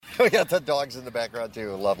We got the dogs in the background,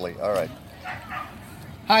 too. Lovely. All right.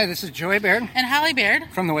 Hi, this is Joey Baird. And Holly Baird.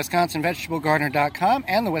 From the WisconsinVegetableGardener.com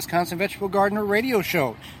and the Wisconsin Vegetable Gardener Radio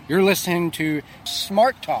Show. You're listening to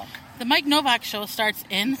Smart Talk. The Mike Novak Show starts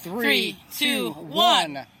in 3, 2,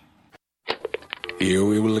 1. Here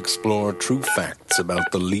we will explore true facts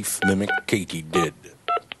about the leaf mimic Katie did.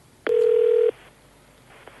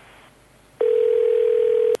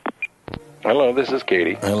 Hello, this is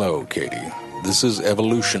Katie. Hello, Katie. This is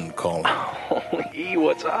Evolution calling. E,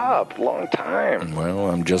 what's up? Long time.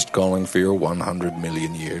 Well, I'm just calling for your 100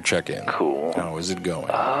 million year check-in. Cool. How is it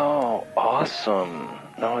going? Oh, awesome.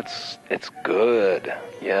 No, it's good.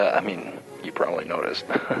 Yeah, I mean, you probably noticed.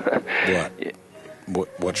 What?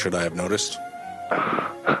 What should I have noticed?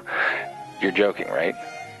 You're joking, right?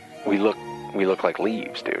 We look like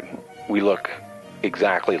leaves, dude. We look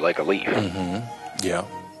exactly like a leaf. Mm-hmm. Yeah.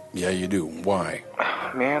 Yeah, you do. Why?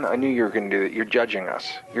 Man, I knew you were going to do that. You're judging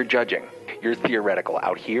us. You're judging. You're theoretical.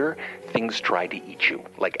 Out here, things try to eat you.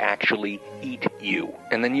 Like, actually eat you.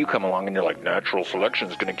 And then you come along and you're like, natural selection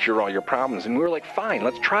is going to cure all your problems. And we were like, fine,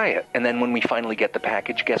 let's try it. And then when we finally get the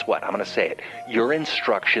package, guess what? I'm going to say it. Your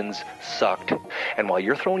instructions sucked. And while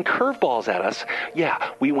you're throwing curveballs at us,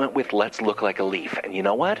 yeah, we went with let's look like a leaf. And you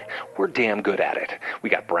know what? We're damn good at it. We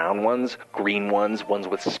got brown ones, green ones, ones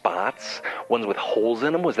with spots, ones with holes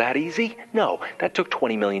in them. Was that easy? No, that took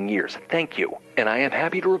 20 million years. Thank you. And I am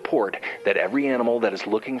happy to report that every animal that is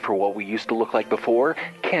looking for what we used to look like before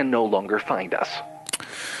can no longer find us.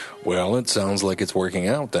 Well, it sounds like it's working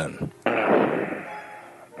out then.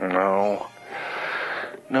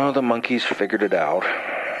 No, the monkeys figured it out.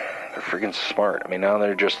 They're freaking smart. I mean, now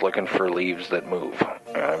they're just looking for leaves that move.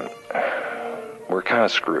 We're kind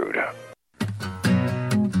of screwed.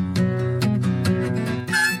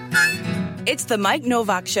 It's the Mike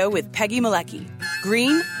Novak Show with Peggy Malecki.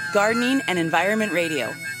 Green, gardening, and environment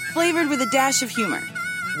radio. Flavored with a dash of humor.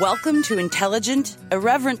 Welcome to intelligent,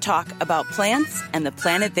 irreverent talk about plants and the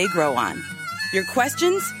planet they grow on. Your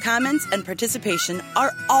questions, comments, and participation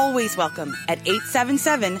are always welcome at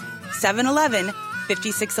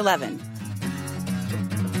 877-711-5611.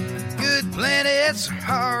 Good planets are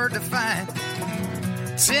hard to find.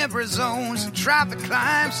 Temperate zones and tropic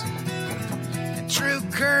climes. And true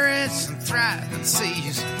currents and thriving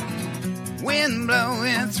seas. Wind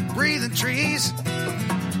blowing through breathing trees.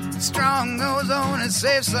 Strong ozone and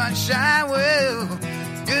safe sunshine. Well,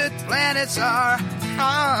 good planets are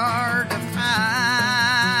hard to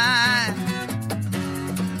find.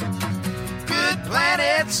 Good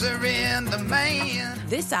planets are in demand.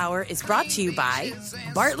 This hour is brought to you by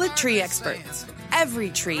Bartlett Tree Experts. Every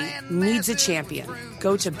tree needs a champion.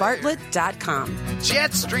 Go to bartlett.com.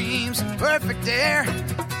 Jet streams, perfect air.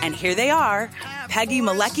 And here they are, Peggy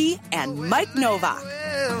Malecki and Mike Novak.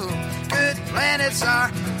 Well, good planets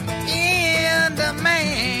are in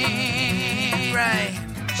demand. Right.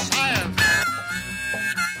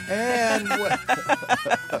 And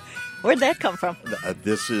where'd that come from?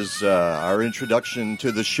 This is our introduction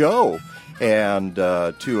to the show and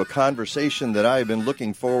to a conversation that I've been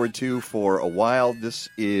looking forward to for a while. This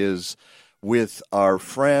is with our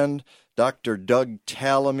friend, Dr. Doug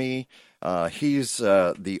Tallamy. He's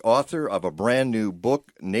the author of a brand new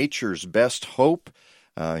book, Nature's Best Hope.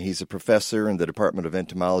 He's a professor in the Department of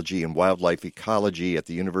Entomology and Wildlife Ecology at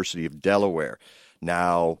the University of Delaware.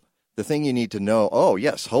 Now, the thing you need to know... Oh,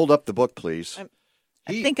 yes, hold up the book, please.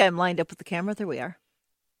 I think I'm lined up with the camera. There we are.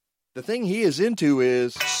 The thing he is into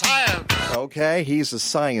is... science. Okay, he's a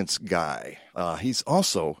science guy. He's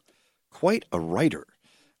also quite a writer.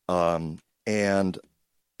 And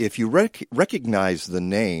if you recognize the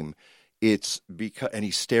name... It's because, and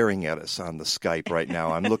he's staring at us on the Skype right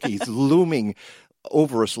now. I'm looking; he's looming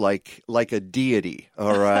over us like a deity.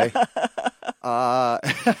 All right,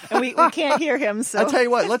 we can't hear him. So I'll tell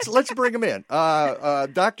you what. Let's bring him in.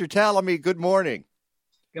 Dr. Tallamy, good morning.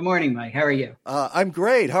 Good morning, Mike. How are you? I'm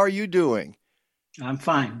great. How are you doing? I'm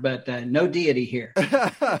fine, but no deity here.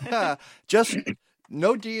 Just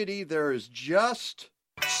no deity. There is just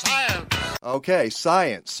science. Okay,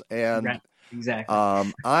 science and. Right. Exactly.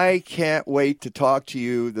 I can't wait to talk to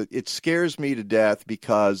you. It scares me to death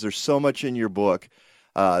because there's so much in your book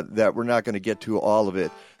that we're not going to get to all of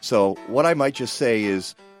it. So what I might just say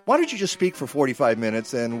is, why don't you just speak for 45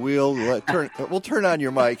 minutes and we'll turn on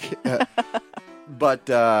your mic. But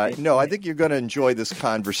no, I think you're going to enjoy this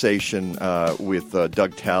conversation with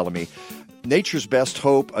Doug Tallamy. Nature's Best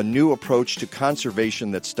Hope, a new approach to conservation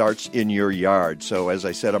that starts in your yard. So as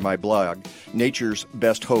I said on my blog, Nature's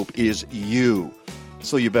Best Hope is you.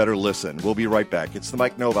 So you better listen. We'll be right back. It's the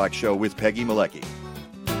Mike Novak Show with Peggy Malecki.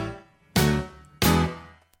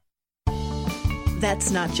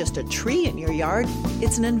 That's not just a tree in your yard,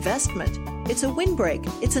 it's an investment. It's a windbreak.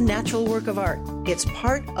 It's a natural work of art. It's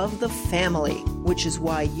part of the family, which is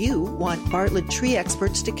why you want Bartlett tree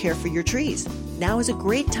experts to care for your trees. Now is a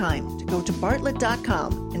great time to go to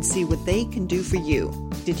Bartlett.com and see what they can do for you.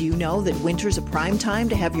 Did you know that winter's a prime time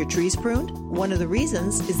to have your trees pruned? One of the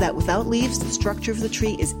reasons is that without leaves, the structure of the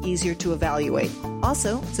tree is easier to evaluate.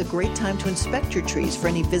 Also, it's a great time to inspect your trees for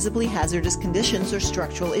any visibly hazardous conditions or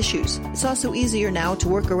structural issues. It's also easier now to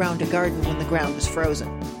work around a garden when the ground is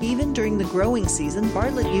frozen. Even during the growing season,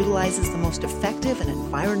 Bartlett utilizes the most effective and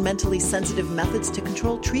environmentally sensitive methods to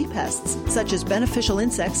control tree pests, such as beneficial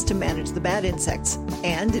insects to manage the bad insects.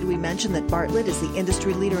 And did we mention that Bartlett is the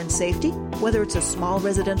industry leader in safety? Whether it's a small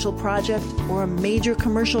residential project or a major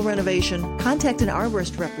commercial renovation, contact an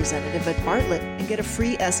arborist representative at Bartlett and get a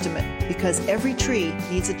free estimate, because every tree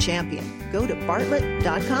needs a champion. Go to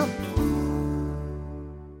Bartlett.com.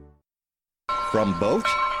 From boat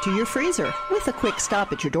To your freezer, with a quick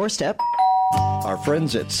stop at your doorstep. Our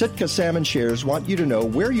friends at Sitka Salmon Shares want you to know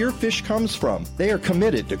where your fish comes from. They are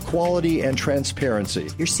committed to quality and transparency.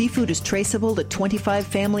 Your seafood is traceable to 25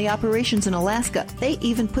 family operations in Alaska. They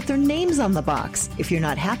even put their names on the box. If you're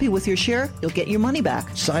not happy with your share, you'll get your money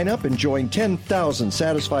back. Sign up and join 10,000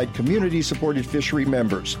 satisfied community-supported fishery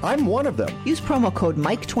members. I'm one of them. Use promo code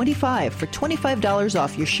Mike25 for $25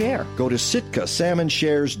 off your share. Go to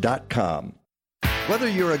SitkaSalmonShares.com. Whether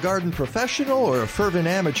you're a garden professional or a fervent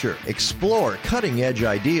amateur, explore cutting-edge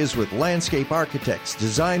ideas with landscape architects,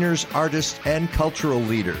 designers, artists, and cultural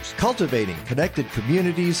leaders. Cultivating Connected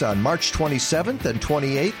Communities on March 27th and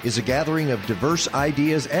 28th is a gathering of diverse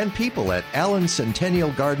ideas and people at Allen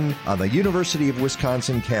Centennial Garden on the University of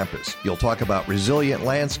Wisconsin campus. You'll talk about resilient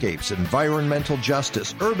landscapes, environmental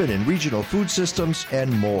justice, urban and regional food systems,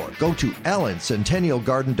 and more. Go to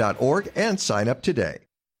allencentennialgarden.org and sign up today.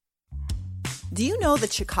 Do you know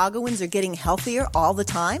that Chicagoans are getting healthier all the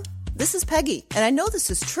time? This is Peggy, and I know this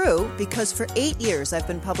is true because for 8 years I've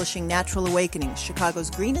been publishing Natural Awakenings, Chicago's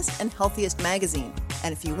greenest and healthiest magazine.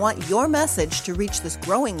 And if you want your message to reach this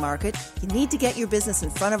growing market, you need to get your business in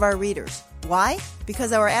front of our readers. Why?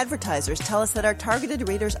 Because our advertisers tell us that our targeted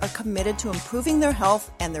readers are committed to improving their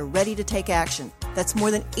health and they're ready to take action. That's more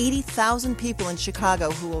than 80,000 people in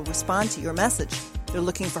Chicago who will respond to your message. They're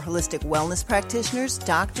looking for holistic wellness practitioners,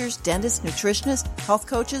 doctors, dentists, nutritionists, health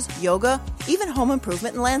coaches, yoga, even home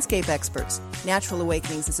improvement and landscape experts. Natural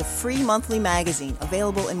Awakenings is a free monthly magazine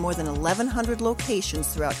available in more than 1,100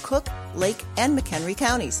 locations throughout Cook, Lake, and McHenry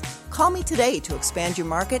counties. Call me today to expand your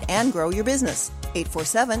market and grow your business.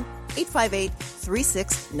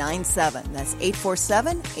 847-858-3697. That's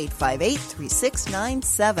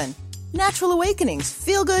 847-858-3697. Natural Awakenings.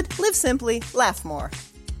 Feel good, live simply, laugh more.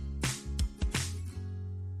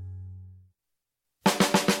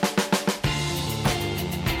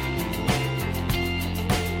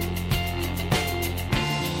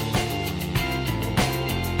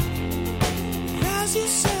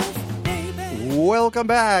 Welcome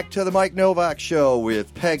back to the Mike Novak Show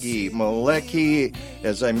with Peggy Malecki.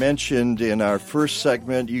 As I mentioned in our first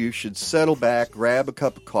segment, you should settle back, grab a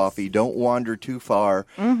cup of coffee. Don't wander too far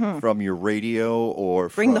from your radio or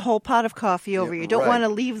Bring the whole pot of coffee over. You don't want to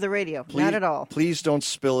leave the radio. Not at all. Please don't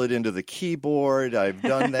spill it into the keyboard. I've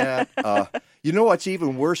done that. You know what's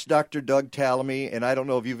even worse, Dr. Doug Tallamy, and I don't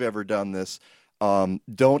know if you've ever done this,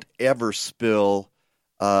 don't ever spill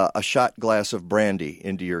a shot glass of brandy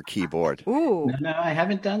into your keyboard. Ooh. No, I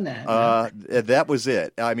haven't done that. That was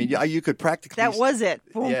it. I mean, you could practically... That was it.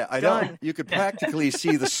 Boom, yeah, I done. know. You could practically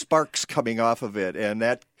see the sparks coming off of it, and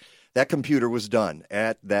that computer was done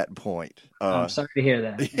at that point. I'm sorry to hear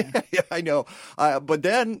that. Yeah, I know. But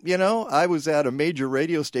then, I was at a major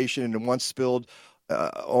radio station and once spilled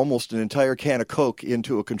almost an entire can of Coke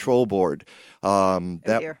into a control board.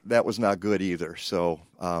 That was not good either. So...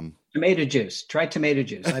 Tomato juice. Try tomato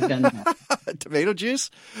juice. I've done that. Tomato juice?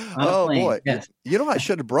 Oh, boy. Yes. I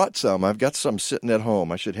should have brought some. I've got some sitting at home.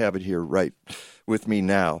 I should have it here right with me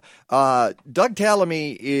now. Doug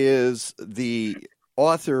Tallamy is the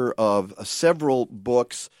author of several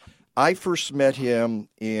books. I first met him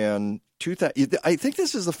in 2000. I think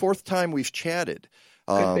this is the fourth time we've chatted.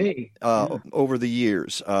 Over the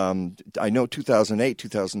years. I know 2008,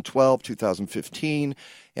 2012, 2015,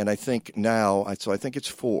 and I think now, so I think it's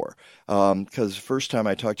 4. Because the first time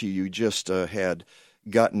I talked to you, you just had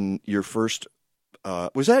gotten your first,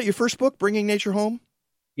 was that your first book, Bringing Nature Home?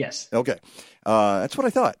 Yes. Okay. That's what I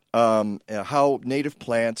thought. How native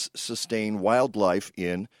plants sustain wildlife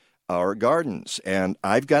in our gardens. And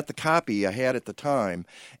I've got the copy I had at the time,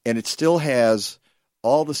 and it still has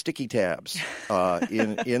all the sticky tabs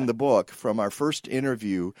in the book from our first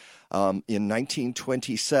interview in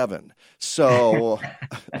 1927. So,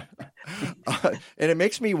 and it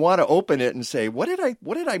makes me want to open it and say, what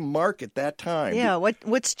did I mark at that time? Yeah,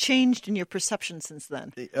 what's changed in your perception since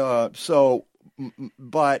then?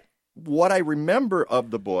 But what I remember of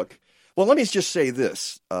the book, well, let me just say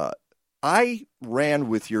this. I ran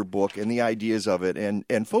with your book and the ideas of it,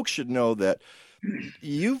 and folks should know that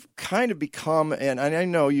you've kind of become, and I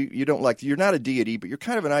know you don't like, you're not a deity, but you're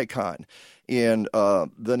kind of an icon in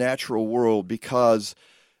the natural world because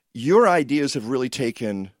your ideas have really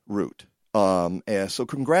taken root. And so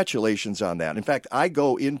congratulations on that. In fact, I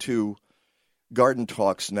go into garden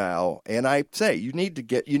talks now, and I say, you need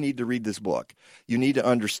to read this book. You need to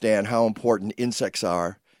understand how important insects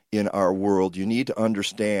are in our world. You need to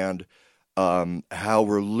understand how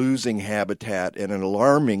we're losing habitat at an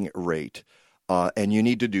alarming rate. And you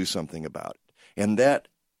need to do something about it. And that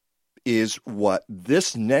is what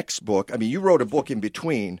this next book, I mean, you wrote a book in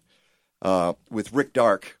between with Rick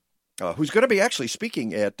Dark, who's going to be actually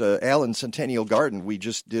speaking at Allen Centennial Garden. We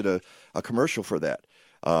just did a commercial for that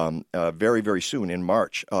very, very soon in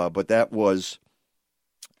March. But that was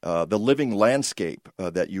The Living Landscape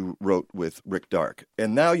that you wrote with Rick Dark.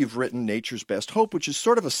 And now you've written Nature's Best Hope, which is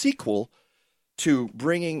sort of a sequel to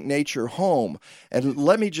Bringing Nature Home. And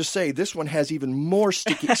let me just say, this one has even more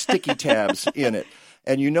sticky tabs in it.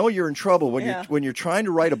 And you know you're in trouble when you're trying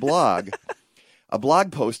to write a blog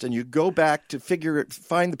post, and you go back to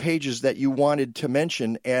find the pages that you wanted to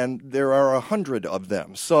mention, and there are 100 of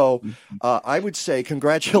them. So I would say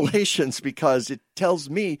congratulations, because it tells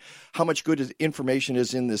me how much good information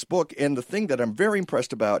is in this book. And the thing that I'm very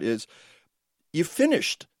impressed about is you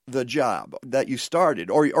finished the job that you started,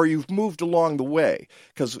 or you've moved along the way.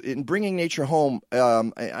 Because in Bringing Nature Home,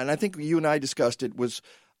 and I think you and I discussed it, was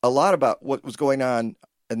a lot about what was going on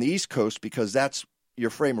in the East Coast, because that's your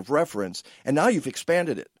frame of reference. And now you've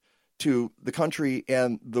expanded it to the country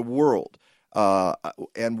and the world,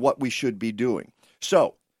 and what we should be doing.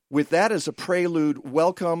 So with that as a prelude,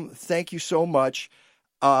 welcome. Thank you so much.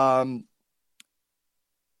 Where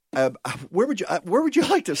would you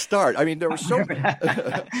like to start? I mean, there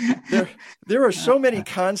are so many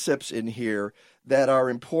concepts in here that are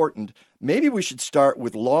important. Maybe we should start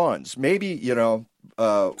with lawns. Maybe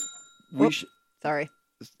Sorry,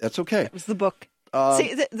 that's okay. It was the book.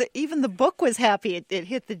 See, even the book was happy. It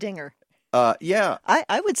hit the dinger. Yeah.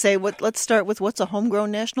 I would say let's start with what's a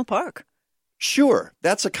homegrown national park. Sure.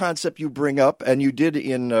 That's a concept you bring up, and you did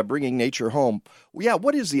in Bringing Nature Home. Yeah,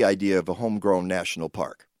 what is the idea of a homegrown national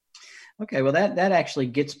park? Okay, well, that actually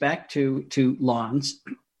gets back to lawns.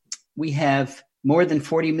 We have more than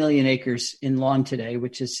 40 million acres in lawn today,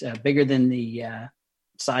 which is bigger than the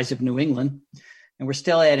size of New England. And we're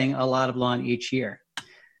still adding a lot of lawn each year.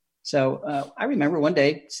 So I remember one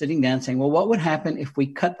day sitting down saying, well, what would happen if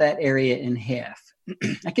we cut that area in half?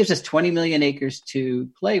 That gives us 20 million acres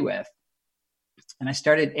to play with. And I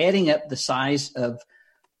started adding up the size of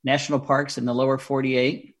national parks in the lower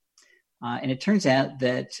 48. And it turns out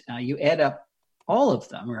that you add up all of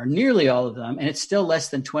them, or nearly all of them, and it's still less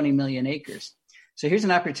than 20 million acres. So here's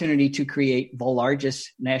an opportunity to create the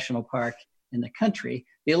largest national park in the country.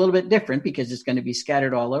 Be a little bit different because it's going to be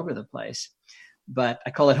scattered all over the place. But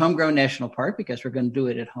I call it Homegrown National Park because we're going to do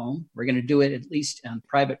it at home. We're going to do it at least on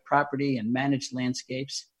private property and managed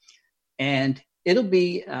landscapes. And it'll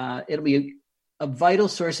be a vital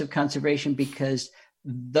source of conservation because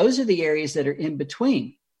those are the areas that are in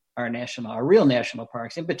between our real national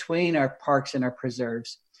parks, in between our parks and our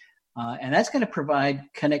preserves. And that's going to provide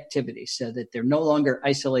connectivity so that they're no longer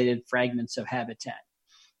isolated fragments of habitat.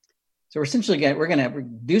 So we're going to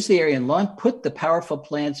reduce the area in lawn, put the powerful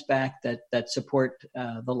plants back that support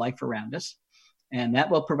the life around us. And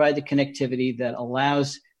that will provide the connectivity that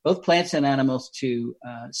allows both plants and animals to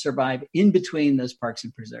survive in between those parks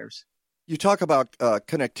and preserves. You talk about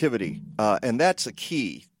connectivity, and that's a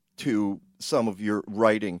key to some of your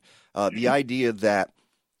writing. The idea that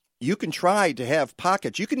you can try to have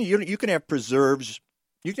pockets, you can have preserves,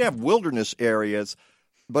 you can have wilderness areas,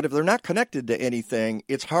 but if they're not connected to anything,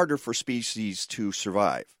 it's harder for species to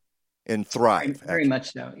survive and thrive. Very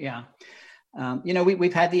much so, yeah.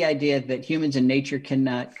 We've had the idea that humans and nature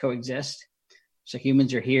cannot coexist. So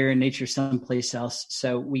humans are here and nature's someplace else.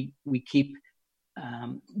 So we keep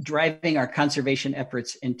driving our conservation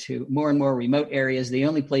efforts into more and more remote areas, the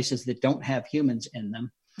only places that don't have humans in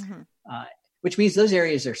them, which means those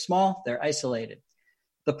areas are small, they're isolated.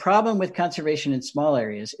 The problem with conservation in small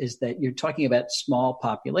areas is that you're talking about small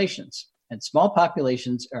populations, and small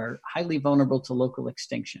populations are highly vulnerable to local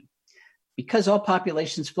extinction because all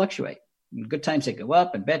populations fluctuate. In good times they go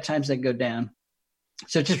up, and bad times they go down.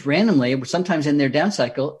 So just randomly, sometimes in their down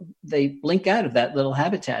cycle, they blink out of that little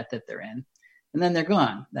habitat that they're in, and then they're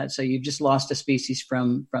gone. So you've just lost a species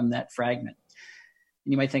from that fragment.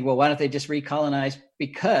 And you might think, well, why don't they just recolonize?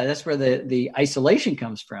 Because that's where the isolation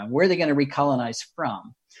comes from. Where are they going to recolonize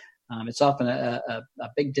from? It's often a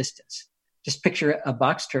big distance. Just picture a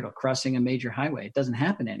box turtle crossing a major highway. It doesn't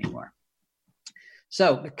happen anymore.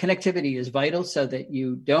 So connectivity is vital so that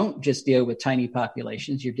you don't just deal with tiny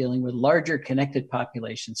populations. You're dealing with larger connected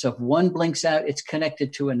populations. So if one blinks out, it's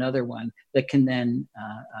connected to another one that can then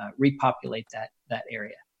repopulate that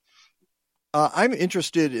area. I'm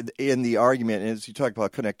interested in the argument, as you talk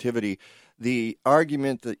about connectivity, the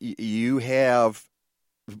argument that you have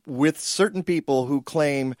with certain people who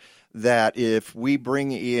claim that if we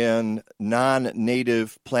bring in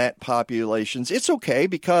non-native plant populations, it's okay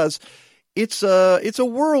because it's a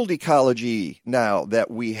world ecology now that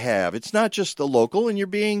we have. It's not just the local, and you're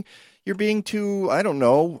being too, I don't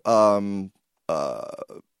know,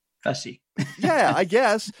 fussy. Yeah, I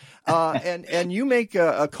guess. And you make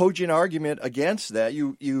a cogent argument against that.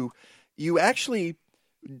 You actually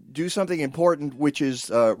do something important, which is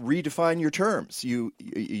redefine your terms. You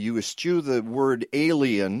eschew the word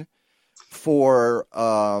alien for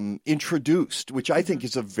introduced, which I think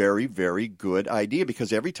is a very, very good idea,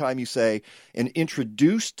 because every time you say an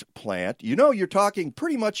introduced plant, you're talking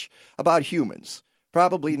pretty much about humans,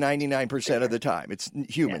 probably 99% of the time. It's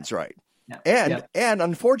humans, right? Yeah. And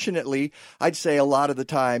unfortunately, I'd say a lot of the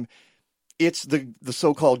time, it's the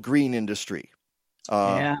so-called green industry.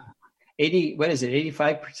 85%,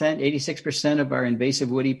 86% of our invasive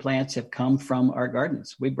woody plants have come from our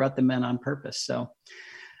gardens. We brought them in on purpose. So,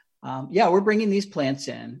 we're bringing these plants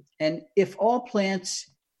in. And if all plants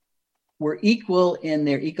were equal in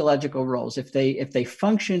their ecological roles, if they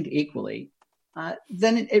functioned equally,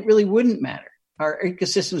 then it really wouldn't matter. Our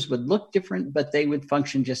ecosystems would look different, but they would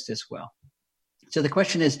function just as well. So the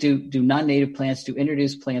question is, do non-native plants, do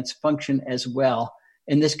introduced plants function as well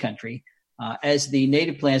in this country as the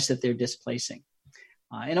native plants that they're displacing?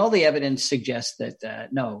 And all the evidence suggests that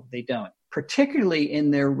no, they don't, particularly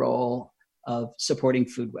in their role of supporting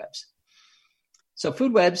food webs. So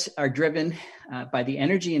food webs are driven by the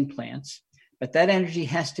energy in plants, but that energy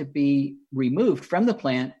has to be removed from the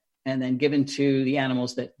plant and then given to the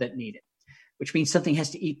animals that need it, which means something has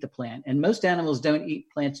to eat the plant. And most animals don't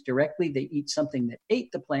eat plants directly. They eat something that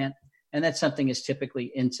ate the plant, and that something is typically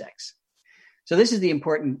insects. So this is the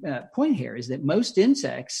important point here, is that most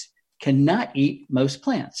insects cannot eat most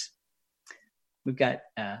plants. We've got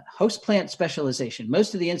host plant specialization.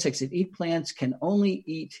 Most of the insects that eat plants can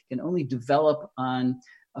only develop on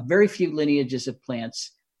a very few lineages of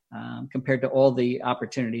plants compared to all the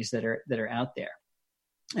opportunities that are out there.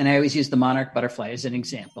 And I always use the monarch butterfly as an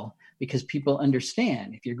example, because people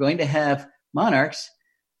understand if you're going to have monarchs,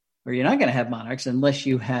 or you're not going to have monarchs unless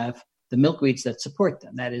you have the milkweeds that support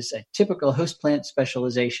them. That is a typical host plant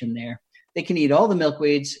specialization there. They can eat all the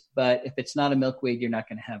milkweeds, but if it's not a milkweed, you're not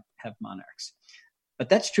going to have monarchs. But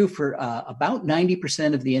that's true for about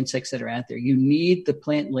 90% of the insects that are out there. You need the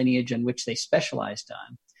plant lineage on which they specialized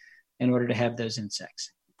on in order to have those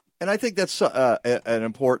insects. And I think that's an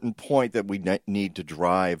important point that we need to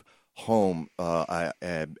drive home.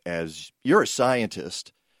 As you're a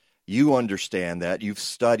scientist, you understand that. You've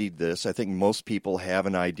studied this. I think most people have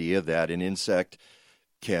an idea that an insect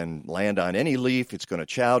can land on any leaf. It's going to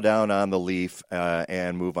chow down on the leaf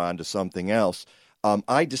and move on to something else.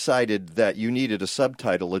 I decided that you needed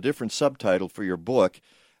a different subtitle for your book.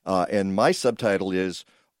 And my subtitle is,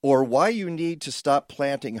 or why you need to stop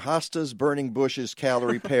planting hostas, burning bushes,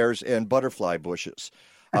 calorie pears, and butterfly bushes.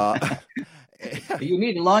 You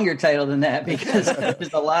need a longer title than that, because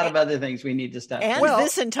there's a lot of other things we need to stop. And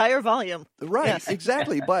this entire volume. Right, yes.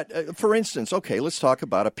 Exactly. But for instance, okay, let's talk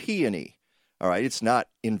about a peony. All right, it's not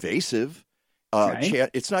invasive. Right.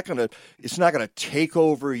 It's not going to take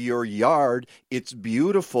over your yard. It's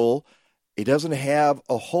beautiful. It doesn't have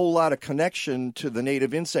a whole lot of connection to the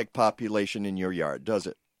native insect population in your yard, does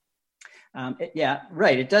it?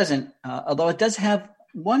 It doesn't. Although it does have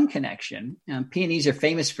one connection. Peonies are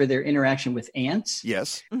famous for their interaction with ants.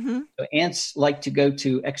 Yes. Mm-hmm. So ants like to go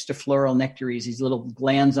to extrafloral nectaries, these little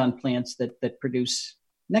glands on plants that produce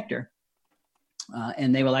nectar,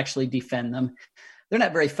 and they will actually defend them. They're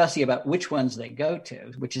not very fussy about which ones they go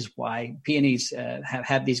to, which is why peonies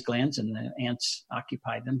have these glands, and the ants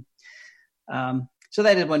occupy them. So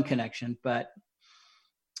that is one connection, but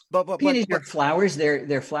peonies are flowers.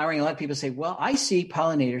 They're flowering. A lot of people say, well, I see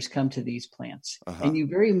pollinators come to these plants, and you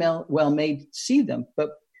very well may see them.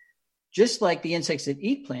 But just like the insects that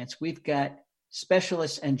eat plants, we've got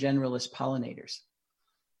specialist and generalist pollinators.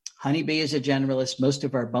 Honeybee is a generalist. Most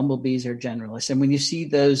of our bumblebees are generalists. And when you see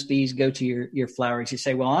those bees go to your flowers, you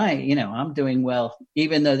say, well, I'm doing well,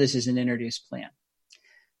 even though this is an introduced plant.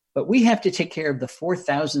 But we have to take care of the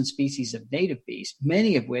 4,000 species of native bees,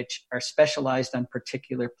 many of which are specialized on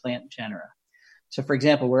particular plant genera. So, for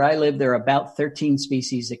example, where I live, there are about 13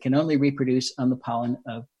 species that can only reproduce on the pollen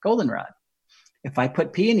of goldenrod. If I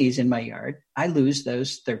put peonies in my yard, I lose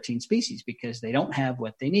those 13 species because they don't have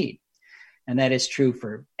what they need. And that is true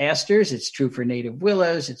for asters. It's true for native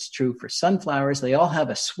willows. It's true for sunflowers. They all have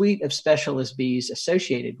a suite of specialist bees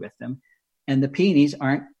associated with them. And the peonies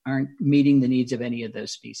aren't meeting the needs of any of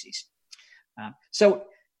those species. So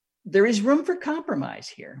there is room for compromise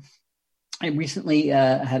here. I recently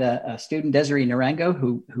had a student, Desiree Narango,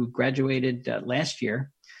 who graduated last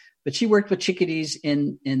year, but she worked with chickadees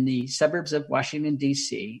in the suburbs of Washington,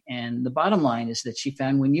 D.C. And the bottom line is that she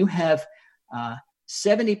found when you have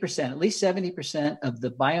 70%, at least 70% of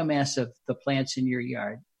the biomass of the plants in your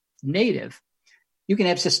yard native, you can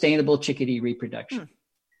have sustainable chickadee reproduction.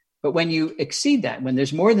 But when you exceed that, when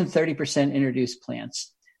there's more than 30% introduced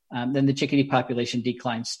plants, then the chickadee population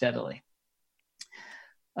declines steadily.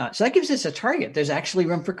 So that gives us a target. There's actually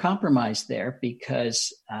room for compromise there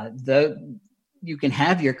because you can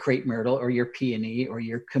have your crepe myrtle or your peony or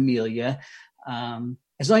your camellia,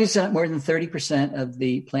 as long as it's not more than 30% of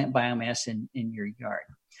the plant biomass in your yard.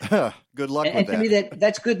 Good luck with that. And that. to me,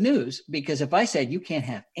 that's good news, because if I said you can't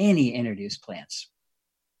have any introduced plants,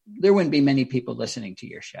 there wouldn't be many people listening to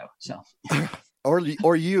your show. So,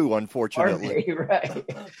 or you, unfortunately. Or me, right.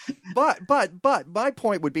 But my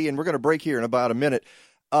point would be, and we're going to break here in about a minute.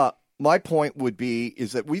 My point would be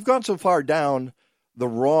is that we've gone so far down the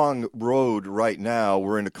wrong road right now.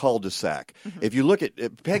 We're in a cul-de-sac. Mm-hmm. If you look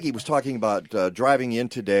at Peggy was talking about driving in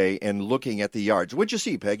today and looking at the yards. What'd you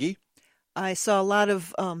see, Peggy? I saw a lot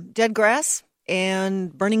of dead grass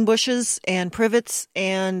and burning bushes and privets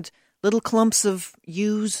and little clumps of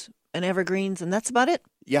yews and evergreens, and that's about it.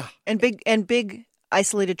 Yeah, and big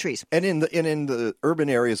isolated trees. And in the urban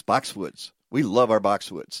areas, boxwoods. We love our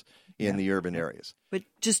boxwoods in the urban areas. But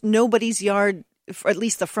just nobody's yard, or at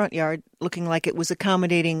least the front yard, looking like it was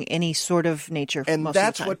accommodating any sort of nature. And most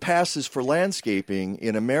that's of the time. what passes for landscaping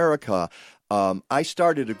in America. I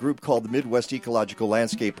started a group called the Midwest Ecological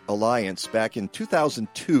Landscape Alliance back in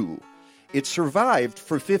 2002. It survived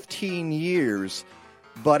for 15 years,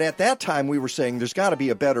 but at that time we were saying there's got to be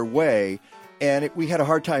a better way, and we had a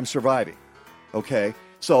hard time surviving. Okay,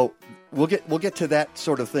 so we'll get to that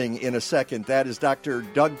sort of thing in a second. That is Dr.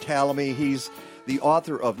 Doug Tallamy. He's the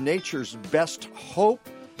author of Nature's Best Hope.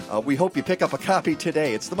 We hope you pick up a copy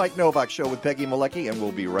today. It's the Mike Novak Show with Peggy Malecki, and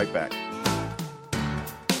we'll be right back.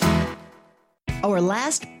 Our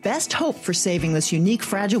last best hope for saving this unique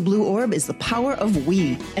fragile blue orb is the power of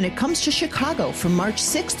we. And it comes to Chicago from March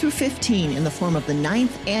 6th through 15 in the form of the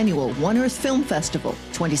 9th annual One Earth Film Festival.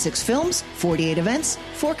 26 films, 48 events,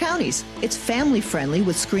 4 counties. It's family friendly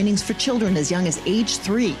with screenings for children as young as age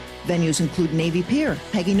 3. Venues include Navy Pier,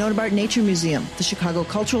 Peggy Nodebart Nature Museum, the Chicago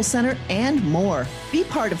Cultural Center, and more. Be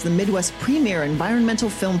part of the Midwest premier environmental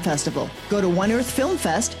film festival. Go to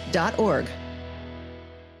oneearthfilmfest.org.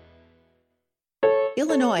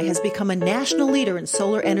 Illinois has become a national leader in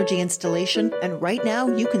solar energy installation, and right now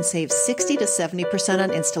you can save 60 to 70%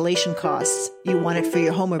 on installation costs. You want it for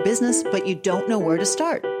your home or business, but you don't know where to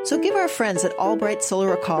start. So give our friends at Albright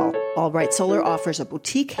Solar a call. Albright Solar offers a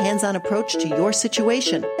boutique, hands-on approach to your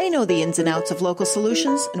situation. They know the ins and outs of local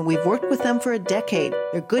solutions, and we've worked with them for a decade.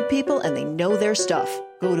 They're good people, and they know their stuff.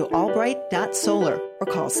 Go to albright.solar or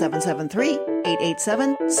call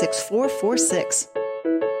 773-887-6446.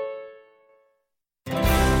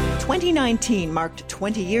 2019 marked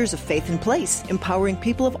 20 years of Faith in Place, empowering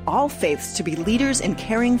people of all faiths to be leaders in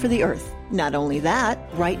caring for the earth. Not only that,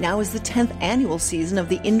 right now is the 10th annual season of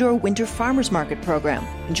the Indoor Winter Farmers Market program.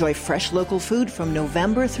 Enjoy fresh local food from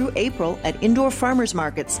November through April at indoor farmers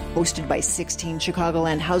markets, hosted by 16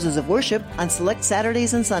 Chicagoland houses of worship on select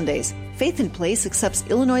Saturdays and Sundays. Faith in Place accepts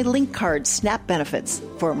Illinois Link Card SNAP benefits.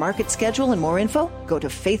 For a market schedule and more info, go to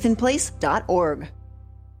faithinplace.org.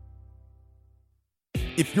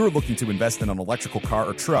 If you're looking to invest in an electrical car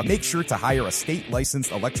or truck, make sure to hire a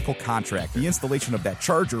state-licensed electrical contractor. The installation of that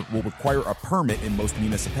charger will require a permit in most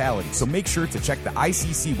municipalities, so make sure to check the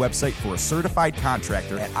ICC website for a certified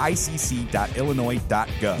contractor at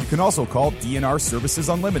icc.illinois.gov. You can also call DNR Services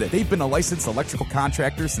Unlimited. They've been a licensed electrical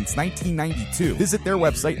contractor since 1992. Visit their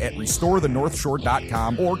website at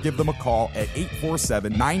restorethenorthshore.com or give them a call at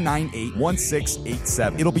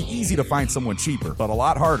 847-998-1687. It'll be easy to find someone cheaper, but a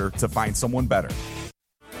lot harder to find someone better.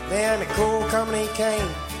 Then the coal company came,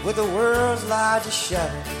 with the world's largest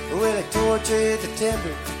shovel. Well, they tortured the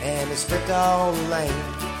timber and they stripped all the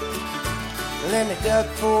land. And then they dug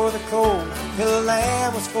for the coal till the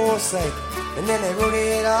land was forsaken. And then they wrote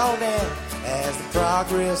it all down as the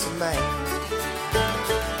progress of man.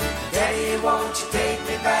 Daddy, won't you take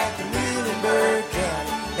me back to Muhlenberg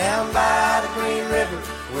County, down by the Green River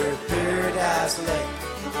where paradise lay?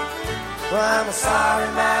 Well, I'm sorry,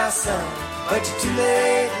 my son, but you're too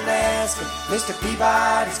late in asking. Mr.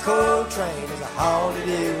 Peabody's coal train is a hauled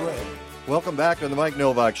it away. Welcome back to the Mike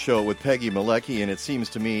Novak Show with Peggy Malecki, and it seems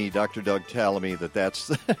to me, Dr. Doug Tallamy,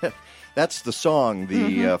 that's that's the song.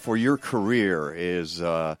 For your career is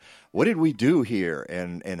what did we do here,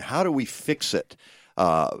 and how do we fix it?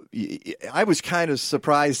 I was kind of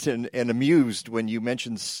surprised and amused when you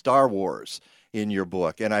mentioned Star Wars in your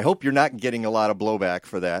book, and I hope you're not getting a lot of blowback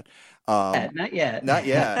for that. Not yet. Not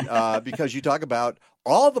yet, because you talk about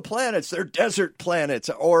all the planets, they're desert planets,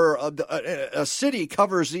 or a city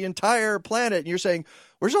covers the entire planet, and you're saying,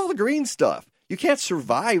 where's all the green stuff? You can't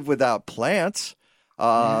survive without plants.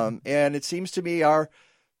 And it seems to me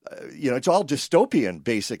it's all dystopian,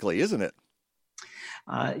 basically, isn't it?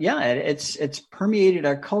 It's permeated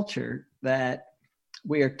our culture that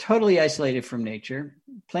we are totally isolated from nature.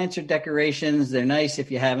 Plants are decorations. They're nice if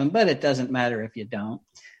you have them, but it doesn't matter if you don't.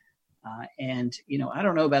 I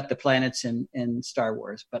don't know about the planets in Star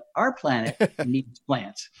Wars, but our planet needs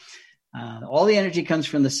plants. All the energy comes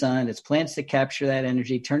from the sun. It's plants that capture that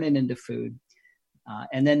energy, turn it into food,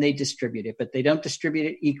 and then they distribute it, but they don't distribute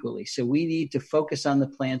it equally. So we need to focus on the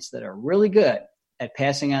plants that are really good at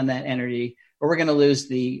passing on that energy, or we're going to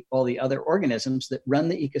lose all the other organisms that run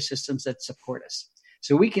the ecosystems that support us.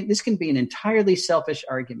 So this can be an entirely selfish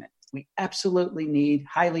argument. We absolutely need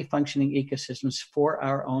highly functioning ecosystems for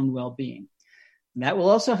our own well-being. And that will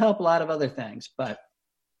also help a lot of other things, but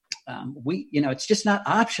it's just not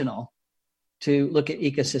optional to look at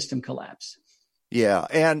ecosystem collapse. Yeah,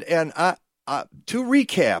 and to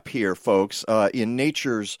recap here, folks, in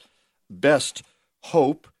Nature's Best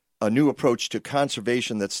Hope, a new approach to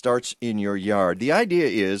conservation that starts in your yard. The idea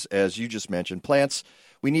is, as you just mentioned, plants.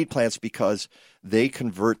 We need plants because they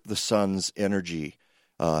convert the sun's energy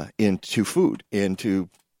into food, into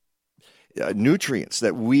nutrients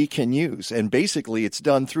that we can use. And basically, it's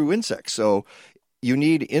done through insects. So you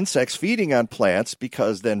need insects feeding on plants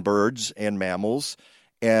because then birds and mammals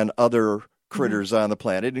and other critters on the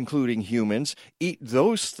planet, including humans, eat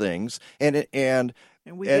those things. And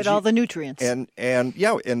we get all the nutrients. And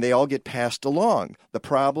they all get passed along. The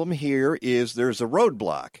problem here is there's a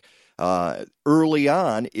roadblock. Early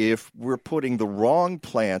on, if we're putting the wrong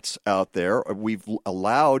plants out there, or we've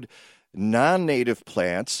allowed non-native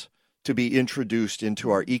plants to be introduced into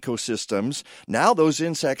our ecosystems, now those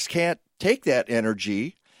insects can't take that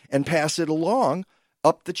energy and pass it along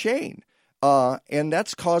up the chain. And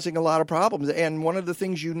that's causing a lot of problems. And one of the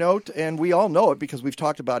things you note, and we all know it because we've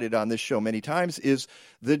talked about it on this show many times, is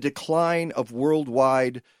the decline of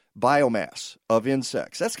worldwide biomass of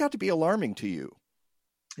insects. That's got to be alarming to you.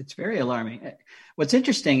 It's very alarming. What's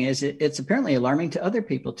interesting is it's apparently alarming to other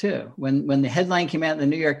people too. When the headline came out in the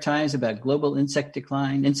New York Times about global insect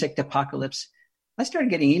decline, insect apocalypse, I started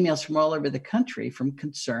getting emails from all over the country from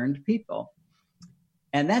concerned people.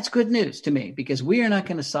 And that's good news to me because we are not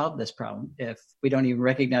going to solve this problem if we don't even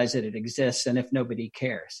recognize that it exists and if nobody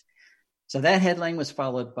cares. So that headline was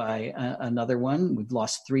followed by another one. We've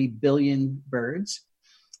lost 3 billion birds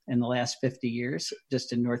in the last 50 years,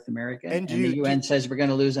 just in North America. And the UN says we're going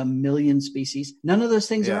to lose 1 million species. None of those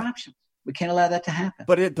things are options. We can't allow that to happen.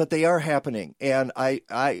 But they are happening. And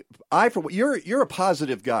you're a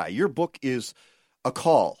positive guy. Your book is a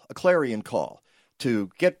clarion call to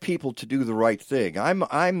get people to do the right thing.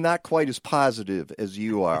 I'm not quite as positive as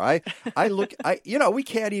you are. We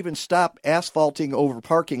can't even stop asphalting over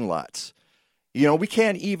parking lots. We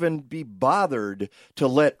can't even be bothered to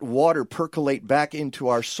let water percolate back into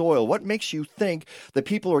our soil. What makes you think that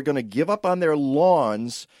people are going to give up on their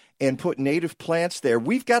lawns and put native plants there?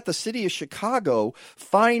 We've got the city of Chicago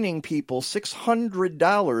fining people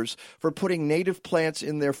 $600 for putting native plants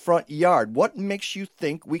in their front yard. What makes you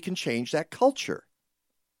think we can change that culture?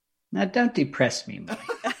 Now, don't depress me, Mike.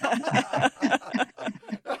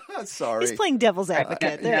 Sorry. He's playing devil's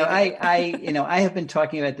advocate. I have been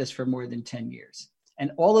talking about this for more than 10 years.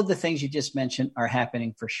 And all of the things you just mentioned are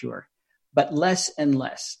happening for sure, but less and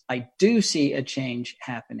less. I do see a change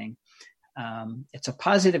happening. It's a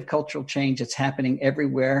positive cultural change. It's happening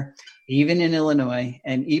everywhere, even in Illinois.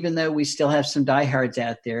 And even though we still have some diehards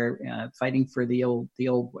out there fighting for the old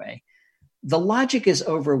way, the logic is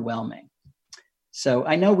overwhelming. So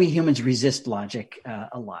I know we humans resist logic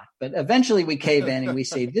a lot, but eventually we cave in and we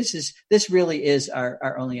say, this really is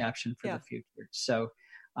our only option for the future. So,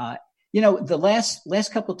 the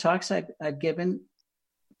last couple of talks I've given,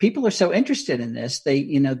 people are so interested in this.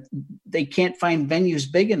 They can't find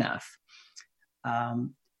venues big enough.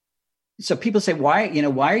 So people say, why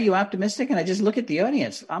are you optimistic? And I just look at the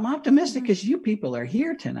audience. I'm optimistic because you people are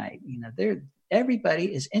here tonight. Everybody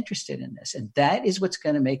is interested in this, and that is what's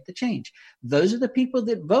going to make the change. Those are the people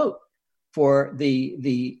that vote for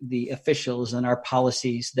the officials and our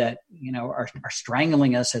policies that are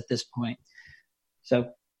strangling us at this point.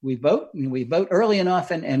 So we vote early and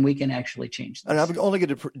often, and we can actually change this. And I'm only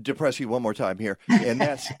going to depress you one more time here, and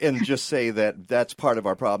and just say that's part of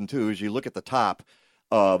our problem too. Is you look at the top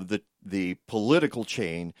of the political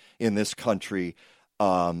chain in this country,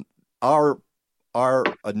 our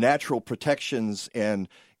natural protections and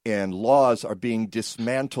laws are being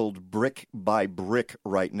dismantled brick by brick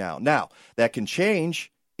right now. Now, that can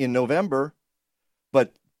change in November,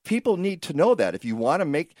 but people need to know that if you want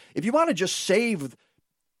to just save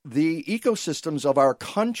the ecosystems of our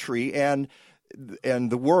country and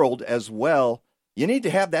the world as well, you need to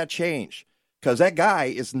have that change, because that guy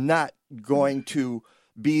is not going to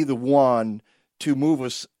be the one to move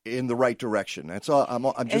us in the right direction. That's all.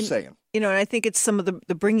 I'm just saying. And I think it's some of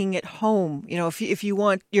the bringing it home. If you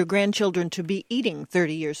want your grandchildren to be eating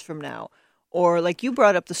 30 years from now, or like you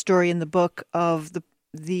brought up the story in the book of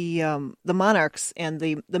the monarchs and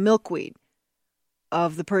the milkweed,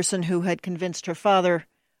 of the person who had convinced her father,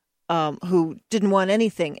 who didn't want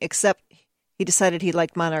anything except he decided he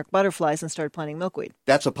liked monarch butterflies and started planting milkweed.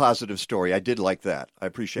 That's a positive story. I did like that. I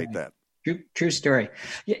appreciate that. True story.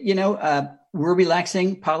 We're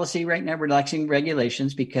relaxing policy right now, relaxing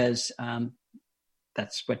regulations because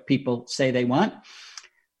that's what people say they want.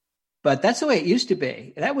 But that's the way it used to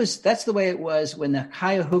be. That's the way it was when the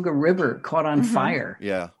Cuyahoga River caught on fire.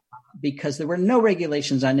 Yeah. Because there were no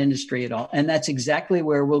regulations on industry at all. And that's exactly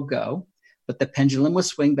where we'll go. But the pendulum will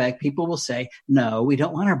swing back. People will say, no, we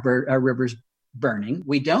don't want our rivers burning.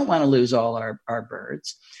 We don't want to lose all our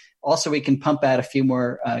birds. Also, we can pump out a few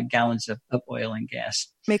more gallons of oil and gas.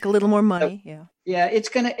 Make a little more money. So,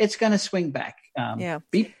 it's gonna swing back.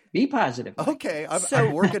 Be positive. Okay,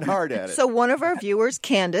 I'm working hard at it. So one of our viewers,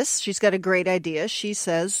 Candace, she's got a great idea. She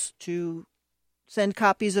says to send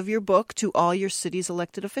copies of your book to all your city's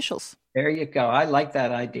elected officials. There you go. I like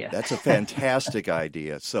that idea. That's a fantastic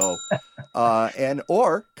idea. So,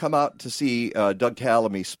 or come out to see Doug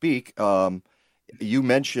Tallamy speak. You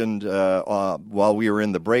mentioned while we were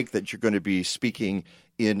in the break that you're going to be speaking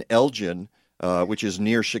in Elgin, which is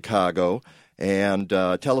near Chicago. And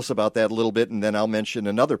tell us about that a little bit, and then I'll mention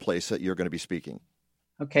another place that you're going to be speaking.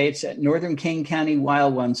 Okay, it's at Northern Kane County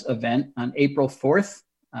Wild Ones event on April 4th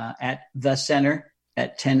at the Center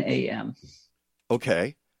at 10 a.m.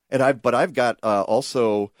 Okay, and I've got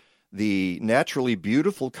also the Naturally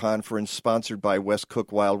Beautiful Conference sponsored by West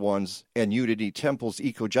Cook Wild Ones and Unity Temple's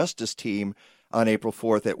Eco Justice Team on April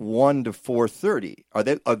 4th at 1 to 4:30.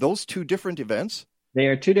 Are those two different events? They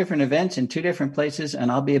are two different events in two different places, and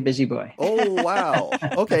I'll be a busy boy. Oh, wow.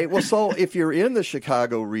 Okay, well, so if you're in the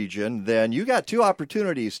Chicago region, then you got two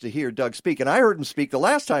opportunities to hear Doug speak. And I heard him speak the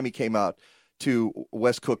last time he came out to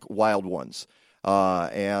West Cook Wild Ones.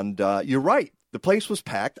 And you're right. The place was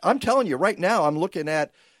packed. I'm telling you right now, I'm looking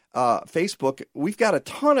at Facebook. We've got a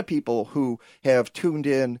ton of people who have tuned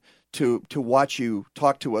in to watch you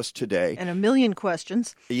talk to us today. And a million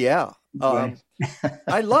questions. Yeah.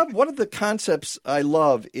 I love, one of the concepts I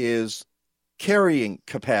love is carrying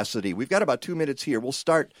capacity. We've got about 2 minutes here. We'll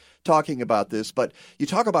start talking about this, but you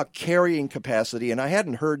talk about carrying capacity, and I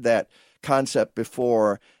hadn't heard that concept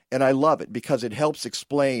before, and I love it because it helps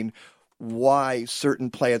explain why certain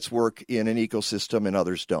plants work in an ecosystem and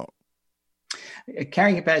others don't.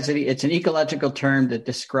 Carrying capacity, it's an ecological term that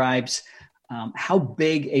describes how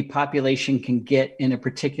big a population can get in a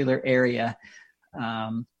particular area.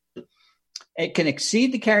 It can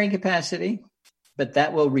exceed the carrying capacity, but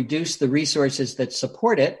that will reduce the resources that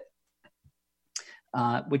support it,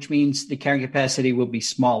 which means the carrying capacity will be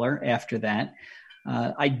smaller after that.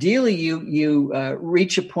 Ideally, you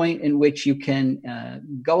reach a point in which you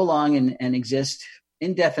can go along and exist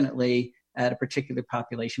indefinitely at a particular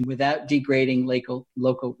population without degrading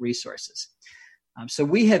local resources. So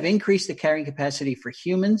we have increased the carrying capacity for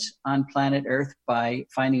humans on planet Earth by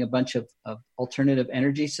finding a bunch of alternative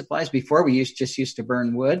energy supplies. Before, we just used to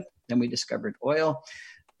burn wood. Then we discovered oil.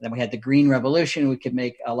 Then we had the green revolution. We could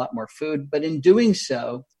make a lot more food. But in doing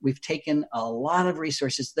so, we've taken a lot of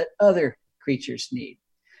resources that other creatures need.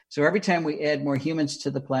 So every time we add more humans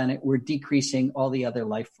to the planet, we're decreasing all the other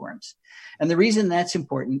life forms. And the reason that's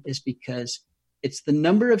important is because it's the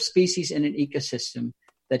number of species in an ecosystem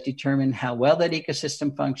that determine how well that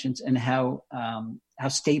ecosystem functions and how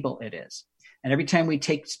stable it is. And every time we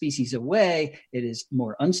take species away, it is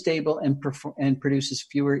more unstable and produces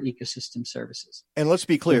fewer ecosystem services. And let's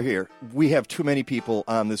be clear here. We have too many people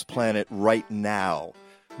on this planet right now.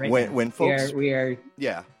 When folks... We are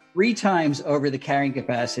 3 times over the carrying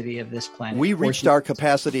capacity of this planet. We reached our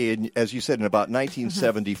capacity, as you said, in about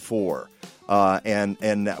 1974.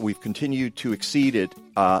 And we've continued to exceed it.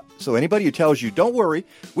 So anybody who tells you, don't worry,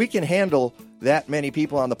 we can handle that many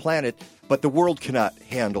people on the planet, but the world cannot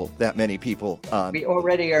handle that many people on. We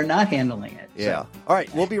already are not handling it. Yeah. So. All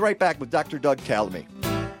right, we'll be right back with Dr. Doug Tallamy.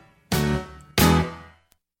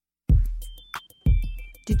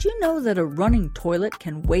 Did you know that a running toilet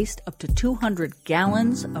can waste up to 200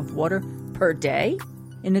 gallons of water per day?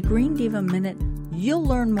 In the Green Diva Minute, you'll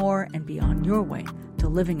learn more and be on your way to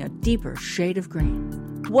living a deeper shade of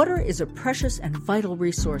green. Water is a precious and vital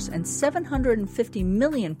resource, and 750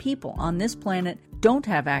 million people on this planet don't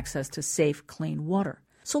have access to safe, clean water.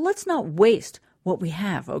 So let's not waste what we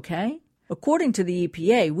have, okay? According to the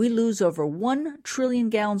EPA, we lose over 1 trillion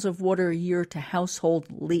gallons of water a year to household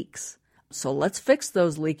leaks. So let's fix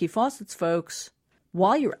those leaky faucets, folks.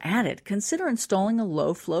 While you're at it, consider installing a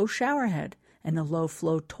low-flow shower head and a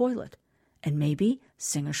low-flow toilet. And maybe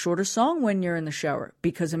sing a shorter song when you're in the shower,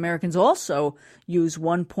 because Americans also use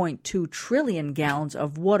 1.2 trillion gallons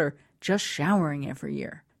of water just showering every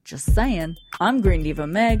year. Just saying. I'm Green Diva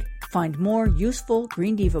Meg. Find more useful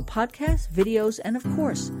Green Diva podcasts, videos, and of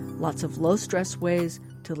course, lots of low-stress ways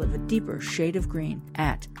to live a deeper shade of green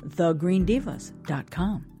at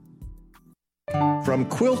thegreendivas.com. From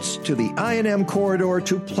quilts to the I&M corridor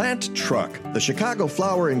to Plant Truck, the Chicago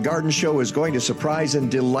Flower and Garden Show is going to surprise and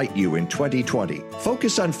delight you in 2020.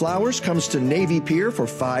 Focus on Flowers comes to Navy Pier for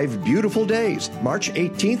 5 beautiful days, March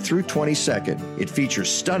 18th through 22nd. It features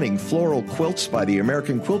stunning floral quilts by the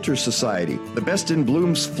American Quilters Society, the Best in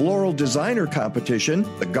Bloom's Floral Designer Competition,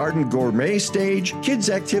 the Garden Gourmet Stage, kids'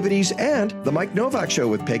 activities, and the Mike Novak Show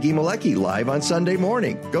with Peggy Malecki live on Sunday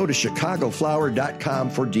morning. Go to chicagoflower.com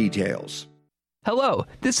for details. Hello,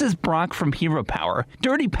 this is Brock from Hero Power.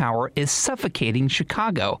 Dirty power is suffocating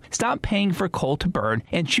Chicago. Stop paying for coal to burn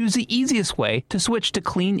and choose the easiest way to switch to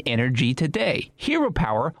clean energy today. Hero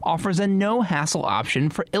Power offers a no-hassle option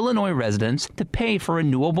for Illinois residents to pay for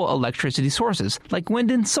renewable electricity sources like wind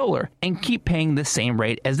and solar and keep paying the same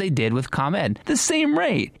rate as they did with ComEd. The same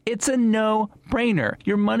rate. It's a no-brainer.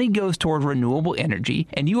 Your money goes toward renewable energy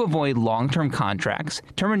and you avoid long-term contracts,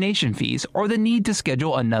 termination fees, or the need to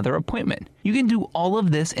schedule another appointment. You can do all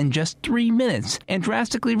of this in just 3 minutes and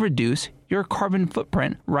drastically reduce your carbon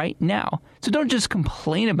footprint right now. So don't just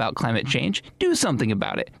complain about climate change, do something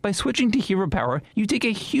about it. By switching to Hero Power, you take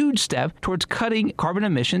a huge step towards cutting carbon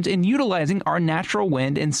emissions and utilizing our natural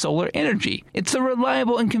wind and solar energy. It's a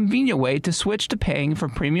reliable and convenient way to switch to paying for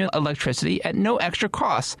premium electricity at no extra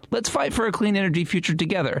cost. Let's fight for a clean energy future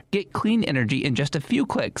together. Get clean energy in just a few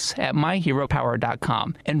clicks at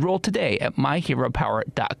myheropower.com. Enroll today at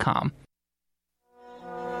myheropower.com.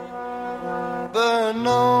 Burn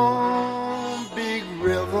on, big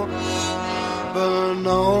river, burn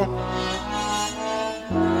on.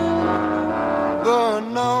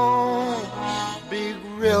 Burn on, big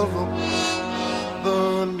river,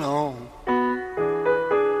 burn on.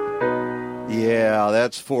 Yeah,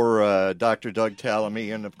 that's for Dr. Doug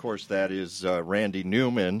Tallamy, and of course that is Randy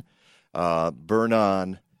Newman. Burn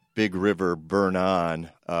on, big river, burn on.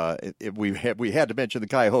 We had to mention the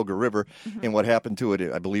Cuyahoga River and what happened to it.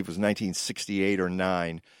 I believe it was 1968 or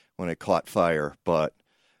 9 when it caught fire. But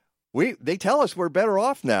they tell us we're better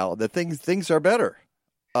off now. That things are better.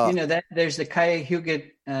 That there's the Cuyahoga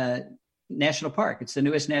National Park. It's the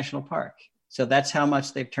newest national park. So that's how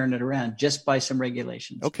much they've turned it around just by some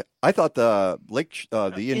regulations. Okay, I thought the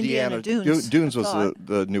Indiana Dunes was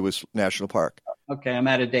the newest national park. Okay, I'm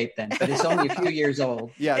out of date then, but it's only a few years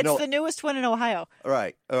old. Yeah, it's the newest one in Ohio. All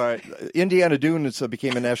right. Indiana Dunes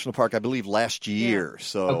became a national park, I believe, last year. Yeah.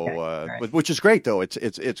 So, which is great, though.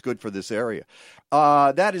 It's good for this area.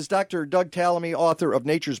 That is Dr. Doug Tallamy, author of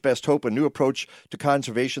Nature's Best Hope: A New Approach to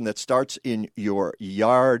Conservation That Starts in Your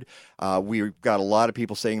Yard. We've got a lot of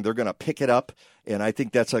people saying they're going to pick it up, and I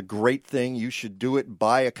think that's a great thing. You should do it.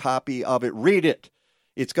 Buy a copy of it. Read it.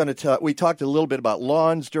 It's going to tell. We talked a little bit about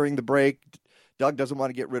lawns during the break. Doug doesn't want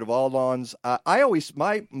to get rid of all lawns.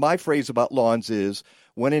 My phrase about lawns is,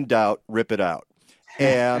 when in doubt, rip it out,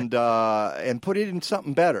 and put it in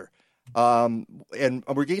something better. And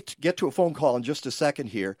we're going to get to a phone call in just a second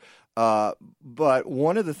here. But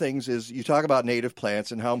one of the things is you talk about native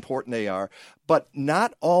plants and how important they are, but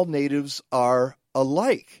not all natives are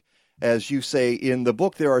alike. As you say in the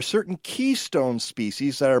book, there are certain keystone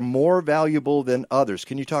species that are more valuable than others.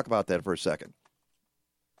 Can you talk about that for a second?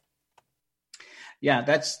 Yeah,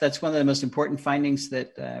 that's one of the most important findings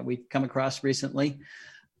that we've come across recently.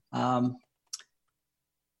 About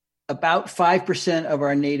 5% of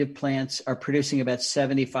our native plants are producing about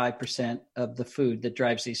 75% of the food that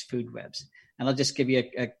drives these food webs. And I'll just give you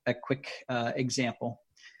a quick example.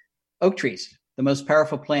 Oak trees, the most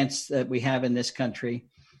powerful plants that we have in this country.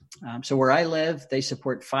 So where I live, they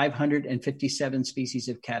support 557 species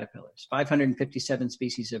of caterpillars, 557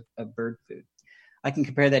 species of bird food. I can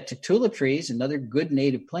compare that to tulip trees, another good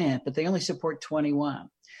native plant, but they only support 21.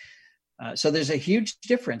 So there's a huge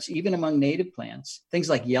difference, even among native plants. Things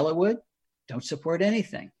like yellowwood don't support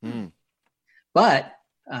anything. But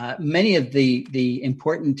many of the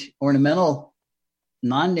important ornamental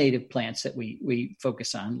non-native plants that we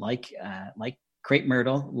focus on, like crepe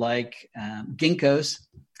myrtle, like ginkgos,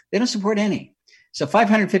 they don't support any. So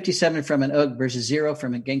 557 from an oak versus 0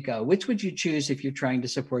 from a ginkgo. Which would you choose if you're trying to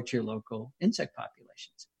support your local insect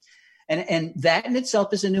populations? And that in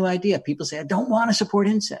itself is a new idea. People say, I don't want to support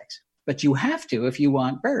insects, but you have to if you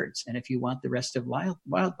want birds and if you want the rest of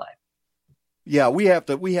wildlife. Yeah, we have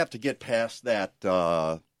to get past that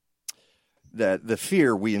the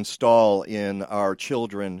fear we install in our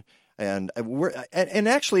children. And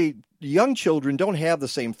actually, young children don't have the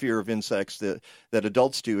same fear of insects that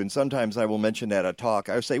adults do. And sometimes I will mention that at talk.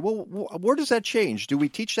 I say, well, where does that change? Do we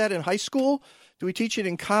teach that in high school? Do we teach it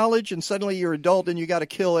in college? And suddenly you're adult and you got to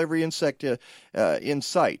kill every insect in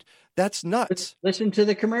sight. That's nuts. Listen to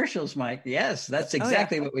the commercials, Mike. Yes, that's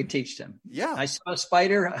exactly what we teach them. Yeah. I saw a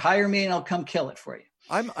spider, hire me and I'll come kill it for you.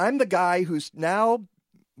 I'm the guy who's now,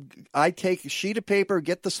 I take a sheet of paper,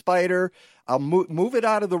 get the spider, I'll move it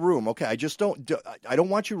out of the room. Okay, I don't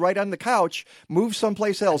want you right on the couch. Move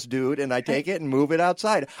someplace else, dude. And I take it and move it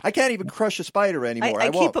outside. I can't even crush a spider anymore. I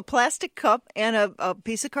keep a plastic cup and a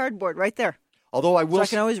piece of cardboard right there. Although I will, so I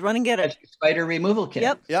can always run and get it. Spider removal kit.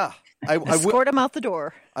 Yep. Yeah. I escort him out the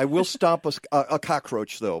door. I will stomp a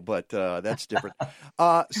cockroach though, but that's different.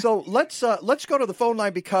 So let's go to the phone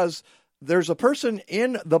line because there's a person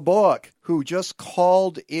in the book who just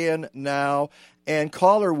called in now. And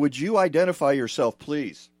caller, would you identify yourself,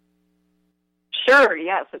 please? Sure,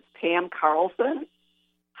 yes. It's Pam Carlson.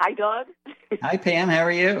 Hi, Doug. Hi, Pam. How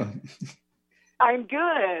are you? I'm good.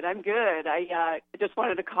 I just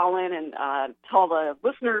wanted to call in and tell the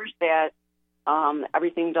listeners that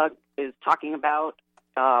everything Doug is talking about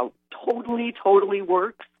totally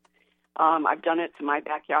works. I've done it to my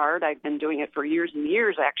backyard. I've been doing it for years and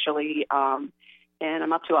years, actually, and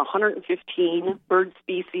I'm up to 115 bird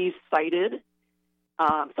species cited.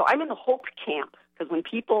 So I'm in the hope camp because when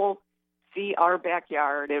people see our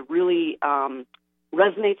backyard, it really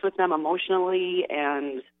resonates with them emotionally,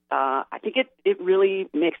 and I think it really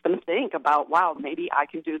makes them think about, wow, maybe I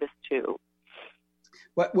can do this too.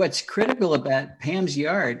 What's critical about Pam's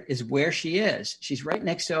yard is where she is. She's right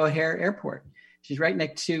next to O'Hare Airport. She's right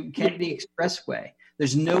next to Kennedy Expressway.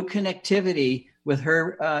 There's no connectivity with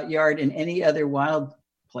her yard in any other wild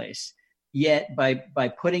place. Yet by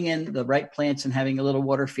putting in the right plants and having a little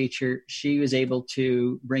water feature, she was able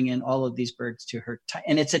to bring in all of these birds to her.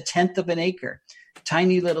 And it's 1/10 of an acre,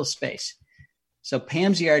 tiny little space. So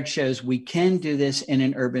Pam's yard shows we can do this in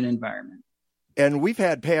an urban environment. And we've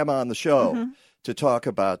had Pam on the show to talk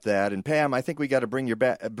about that. And Pam, I think we got to bring you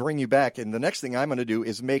back. And the next thing I'm going to do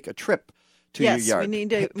is make a trip to your yard.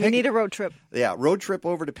 Yes, we need a road trip. Yeah, road trip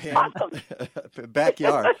over to Pam's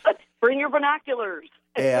backyard. Bring your binoculars.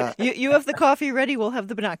 Yeah. You have the coffee ready, we'll have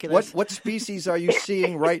the binoculars. What species are you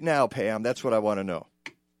seeing right now, Pam? That's what I want to know.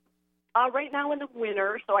 Right now in the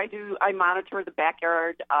winter, so I monitor the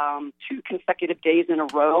backyard 2 consecutive days in a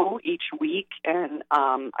row each week, and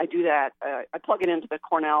I do that. I plug it into the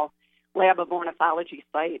Cornell Lab of Ornithology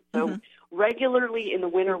site. So regularly in the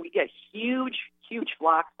winter, we get huge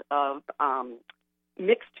flocks of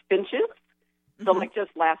mixed finches. So like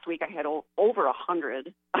just last week, I had over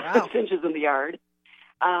 100 finches in the yard.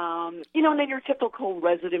 And then your typical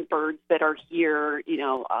resident birds that are here,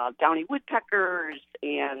 downy woodpeckers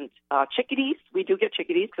and chickadees. We do get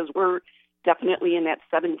chickadees because we're definitely in that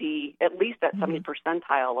 70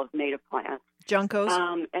 percentile of native plants.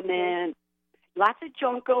 Juncos. And then lots of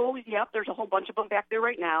juncos. Yep, there's a whole bunch of them back there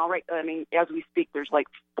right now. Right, I mean, as we speak, there's like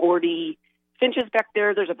 40 finches back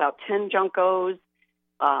there. There's about 10 juncos.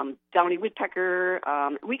 Downy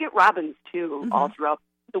woodpecker. We get robins too all throughout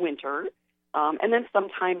the winter. And then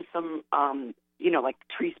sometimes some like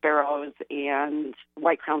tree sparrows and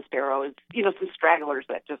white-crowned sparrows, some stragglers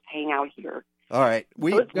that just hang out here. All right.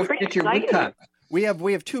 Get your woodcock. We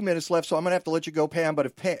have 2 minutes left, so I'm going to have to let you go, Pam.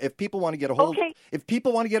 But if people want to get a hold, if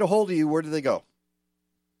people want to get a hold of you, where do they go?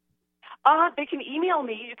 They can email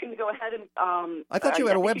me. You can go ahead and. I thought you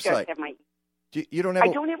had a website. You guys have my... You don't have. I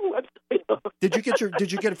don't have a website. Did you get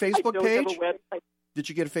a Facebook page? I don't have a website. Did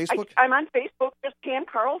you get a Facebook? I'm on Facebook. Just Pam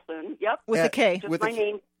Carlson. Yep. With a K. Just with my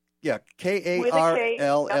name. Yeah,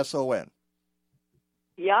 Karlson.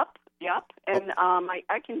 Yep. And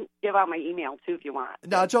I can give out my email, too, if you want.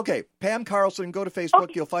 No, it's okay. Pam Carlson, go to Facebook.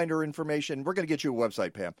 Okay. You'll find her information. We're going to get you a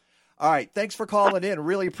website, Pam. All right. Thanks for calling in.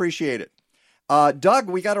 Really appreciate it. Doug,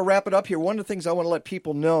 we got to wrap it up here. One of the things I want to let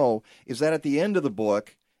people know is that at the end of the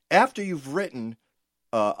book, after you've written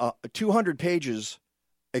 200 pages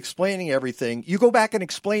explaining everything, you go back and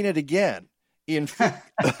explain it again. In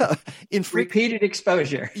repeated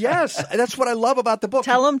exposure. Yes, that's what I love about the book.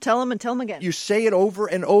 Tell them again. You say it over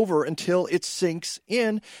and over until it sinks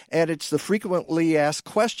in, and it's the frequently asked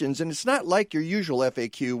questions. And it's not like your usual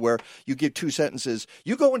FAQ where you give 2 sentences.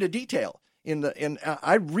 You go into detail.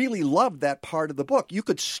 I really love that part of the book. You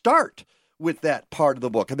could start with that part of the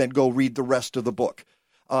book and then go read the rest of the book.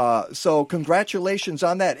 So congratulations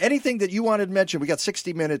on that. Anything that you wanted to mention? We got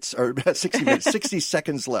 60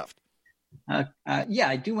 seconds left. I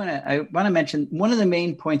do want to mention one of the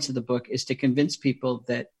main points of the book is to convince people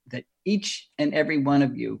that each and every one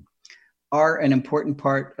of you are an important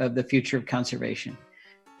part of the future of conservation.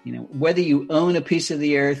 Whether you own a piece of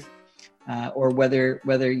the earth or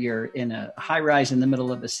whether you're in a high rise in the middle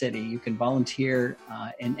of a city, you can volunteer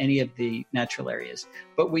in any of the natural areas.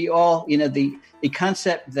 But we all, the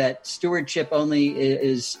concept that stewardship only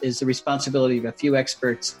is the responsibility of a few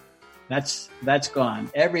experts. That's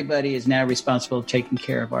gone. Everybody is now responsible for taking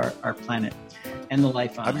care of our planet and the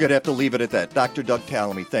life on it. I'm going to have to leave it at that. Dr. Doug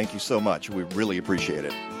Tallamy, thank you so much. We really appreciate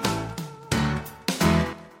it.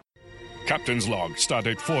 Captain's log,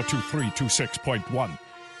 stardate 42326.1.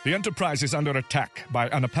 The Enterprise is under attack by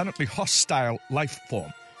an apparently hostile life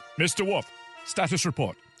form. Mr. Worf, status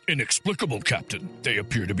report. Inexplicable, Captain. They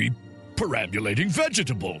appear to be perambulating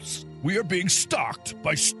vegetables. We are being stalked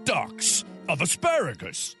by stalks of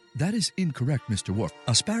asparagus. That is incorrect, Mr. Worf.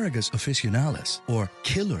 Asparagus officinalis, or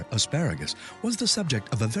killer asparagus, was the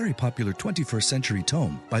subject of a very popular 21st century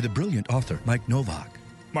tome by the brilliant author Mike Novak.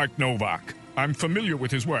 Mike Novak. I'm familiar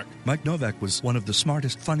with his work. Mike Novak was one of the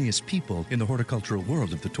smartest, funniest people in the horticultural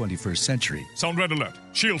world of the 21st century. Sound red alert.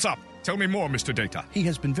 Shields up. Tell me more, Mr. Data. He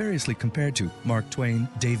has been variously compared to Mark Twain,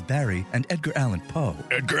 Dave Barry, and Edgar Allan Poe.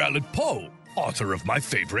 Edgar Allan Poe, author of my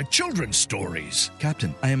favorite children's stories.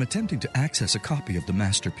 Captain, I am attempting to access a copy of the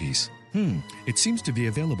masterpiece. It seems to be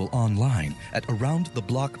available online at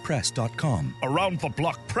aroundtheblockpress.com.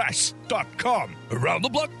 Aroundtheblockpress.com.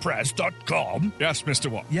 Aroundtheblockpress.com? Yes,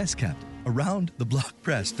 Mr. Watt. Yes, Captain.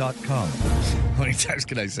 Aroundtheblockpress.com. How many times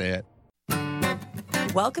can I say it?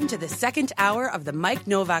 Welcome to the second hour of the Mike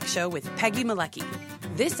Novak Show with Peggy Malecki.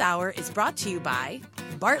 This hour is brought to you by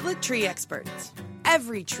Bartlett Tree Experts.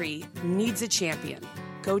 Every tree needs a champion.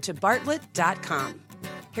 Go to bartlett.com.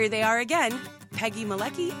 Here they are again, Peggy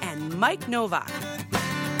Malecki and Mike Novak.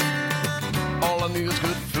 All I need is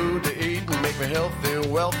good food to eat and make me healthy,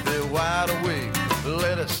 wealthy, wide awake.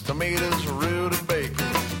 Lettuce, tomatoes, root, and bacon.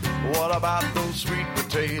 What about those sweet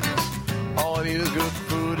potatoes? All I need is good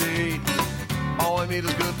food to eat. All I need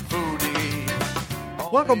is good food to eat.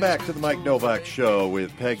 Welcome back to the Mike Novak Show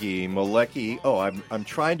with Peggy Malecki. Oh, I'm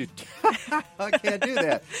trying to... I can't do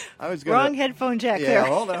that. I was going Wrong headphone jack there. there.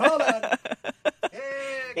 Hold on.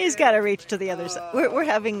 He's got to reach to the other side. We're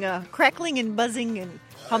having crackling and buzzing and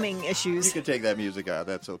humming issues. You can take that music out.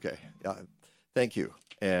 That's okay. Thank you.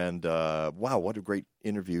 And wow, what a great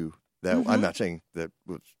interview. That I'm not saying that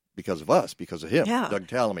was because of us, because of him, Doug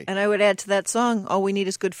Tallamy. And I would add to that song, all we need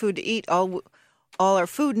is good food to eat. All our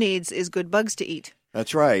food needs is good bugs to eat.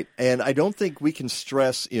 That's right. And I don't think we can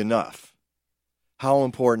stress enough how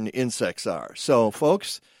important insects are. So,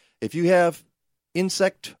 folks, if you have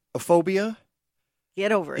insectophobia,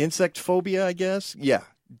 get over it. Insect phobia, I guess. Yeah.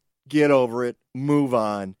 Get over it. Move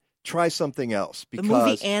on. Try something else. Because the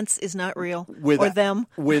movie Ants is not real. Or them.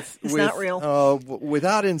 It's not real.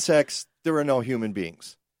 Without insects, there are no human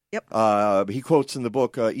beings. Yep. He quotes in the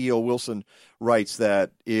book, E.O. Wilson writes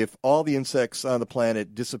that if all the insects on the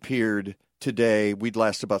planet disappeared today, we'd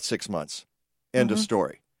last about 6 months. End of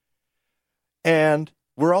story. And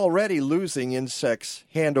we're already losing insects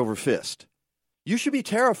hand over fist. You should be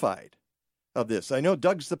terrified of this. I know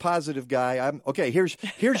Doug's the positive guy. Okay,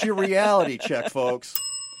 here's your reality check, folks.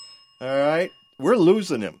 All right? We're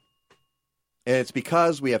losing him. And it's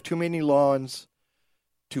because we have too many lawns,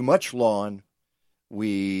 too much lawn.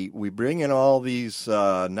 We bring in all these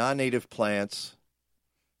non-native plants.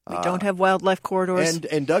 We don't have wildlife corridors.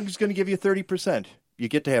 And Doug's going to give you 30%. You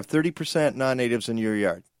get to have 30% non-natives in your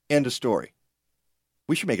yard. End of story.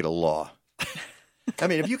 We should make it a law. I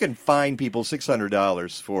mean, if you can fine people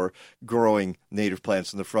 $600 for growing native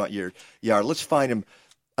plants in the front yard, let's fine them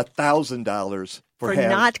 $1,000 for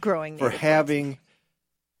not growing native for having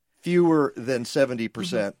fewer than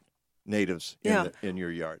 70% natives in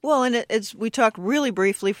your yard. Well, and we talked really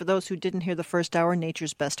briefly, for those who didn't hear the first hour,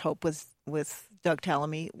 Nature's Best Hope with Doug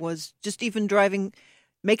Tallamy, was just even driving,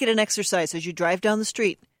 make it an exercise. As you drive down the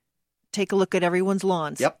street, take a look at everyone's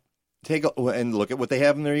lawns. Yep. And look at what they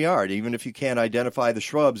have in their yard. Even if you can't identify the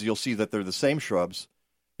shrubs, you'll see that they're the same shrubs.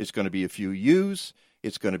 It's going to be a few yews.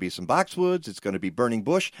 It's going to be some boxwoods. It's going to be burning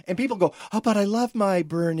bush. And people go, oh, but I love my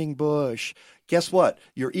burning bush. Guess what?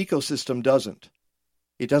 Your ecosystem doesn't.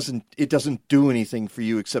 It doesn't do anything for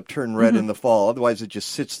you except turn red in the fall. Otherwise, it just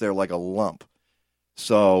sits there like a lump.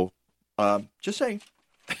 So, just saying.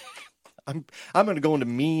 I'm going to go into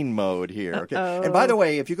mean mode here. Okay? And by the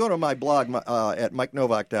way, if you go to my blog at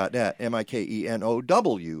mikenovak.net,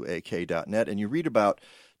 MikeNowak.net, and you read about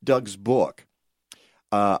Doug's book,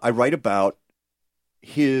 I write about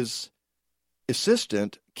his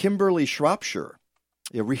assistant, Kimberly Shropshire,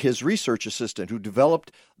 his research assistant, who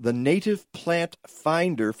developed the Native Plant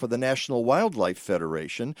Finder for the National Wildlife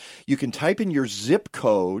Federation. You can type in your zip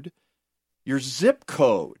code,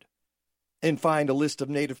 and find a list of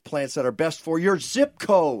native plants that are best for your zip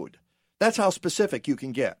code. That's how specific you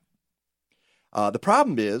can get. The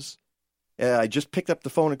problem is, I just picked up the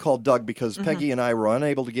phone and called Doug because Peggy and I were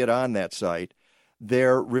unable to get on that site.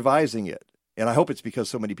 They're revising it, and I hope it's because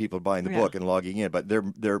so many people are buying the book and logging in. But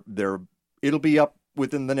it'll be up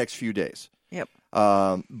within the next few days. Yep.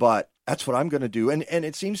 But that's what I'm going to do, and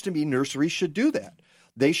it seems to me nurseries should do that.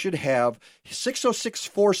 They should have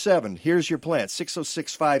 60647, here's your plants.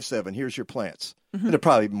 60657, here's your plants. And they're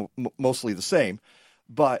probably mostly the same.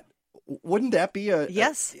 But wouldn't that be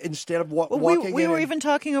yes? Instead of walking in? We were even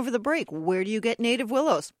talking over the break. Where do you get native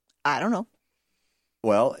willows? I don't know.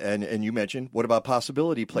 Well, and you mentioned, what about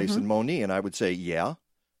Possibility Place in Moni? And I would say,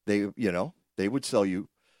 they would sell you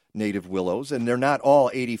native willows. And they're not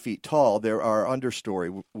all 80 feet tall. There are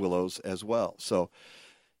understory willows as well. So...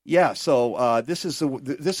 so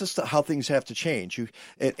this is how things have to change.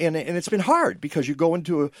 And it's been hard because you go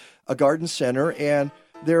into a garden center and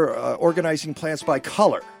they're organizing plants by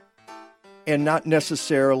color, and not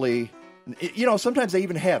necessarily. Sometimes they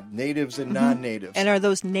even have natives and non-natives. And are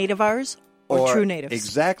those nativars or true natives?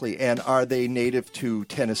 Exactly. And are they native to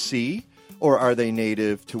Tennessee, or are they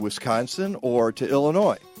native to Wisconsin or to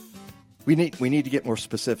Illinois? We need to get more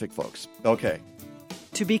specific, folks. Okay.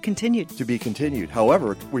 To be continued. To be continued.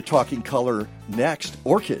 However, we're talking color next.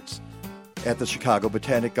 Orchids at the Chicago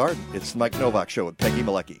Botanic Garden. It's the Mike Novak Show with Peggy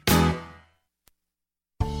Malecki.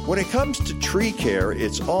 When it comes to tree care,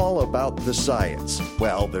 it's all about the science.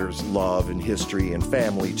 Well, there's love and history and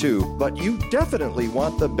family too, but you definitely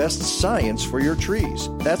want the best science for your trees.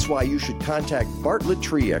 That's why you should contact Bartlett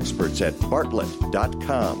Tree Experts at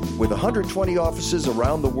bartlett.com. With 120 offices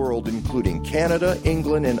around the world, including Canada,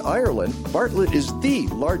 England, and Ireland, Bartlett is the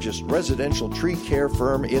largest residential tree care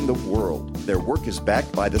firm in the world. Their work is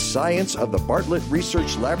backed by the science of the Bartlett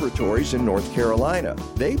Research Laboratories in North Carolina.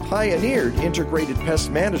 They pioneered integrated pest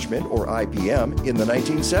management, or IPM, in the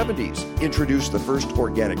 1970s, introduced the first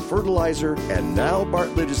organic fertilizer, and now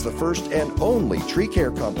Bartlett is the first and only tree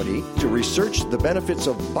care company to research the benefits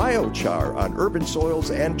of biochar on urban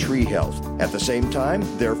soils and tree health. At the same time,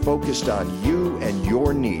 they're focused on you and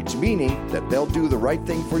your needs, meaning that they'll do the right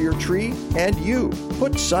thing for your tree and you.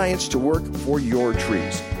 Put science to work for your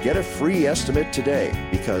trees. Get a free estimate today,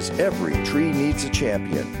 because every tree needs a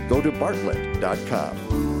champion. Go to bartlett.com.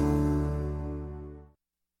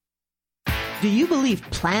 Do you believe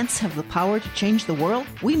plants have the power to change the world?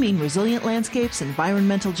 We mean resilient landscapes,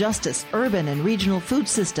 environmental justice, urban and regional food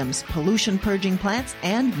systems, pollution-purging plants,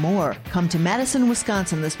 and more. Come to Madison,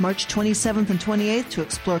 Wisconsin this March 27th and 28th to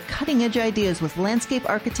explore cutting-edge ideas with landscape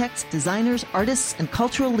architects, designers, artists, and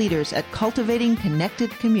cultural leaders at Cultivating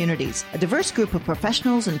Connected Communities. A diverse group of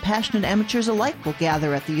professionals and passionate amateurs alike will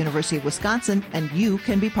gather at the University of Wisconsin, and you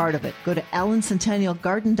can be part of it. Go to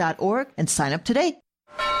allencentennialgarden.org and sign up today.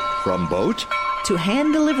 From boat to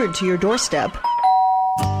hand-delivered to your doorstep,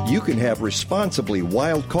 You can have responsibly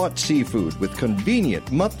wild-caught seafood with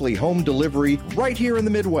convenient monthly home delivery right here in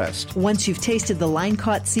the Midwest. Once you've tasted the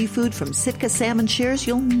line-caught seafood from Sitka Salmon Shares,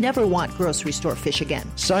 you'll never want grocery store fish again.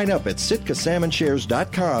 Sign up at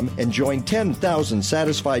SitkaSalmonShares.com and join 10,000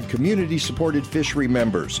 satisfied community-supported fishery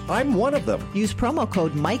members. I'm one of them. Use promo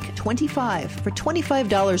code MIKE25 for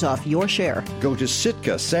 $25 off your share. Go to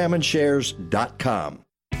SitkaSalmonShares.com.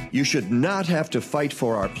 You should not have to fight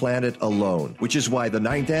for our planet alone, which is why the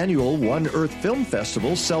 9th annual One Earth Film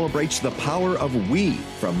Festival celebrates the power of we.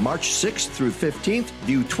 From March 6th through 15th,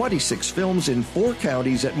 view 26 films in 4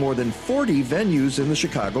 counties at more than 40 venues in the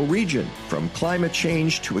Chicago region. From climate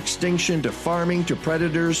change to extinction to farming to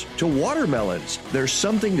predators to watermelons, there's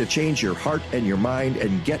something to change your heart and your mind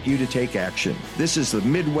and get you to take action. This is the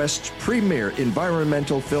Midwest's premier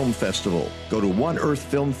environmental film festival. Go to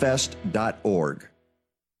oneearthfilmfest.org.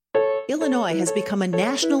 Illinois has become a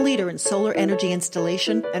national leader in solar energy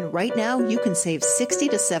installation, and right now you can save 60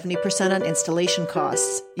 to 70% on installation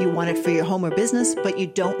costs. You want it for your home or business, but you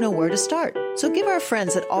don't know where to start. So give our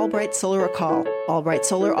friends at Albright Solar a call. Albright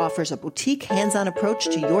Solar offers a boutique, hands-on approach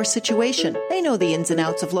to your situation. They know the ins and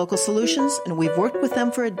outs of local solutions, and we've worked with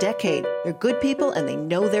them for a decade. They're good people, and they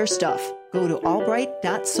know their stuff. Go to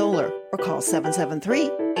albright.solar or call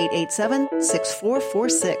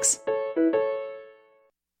 773-887-6446.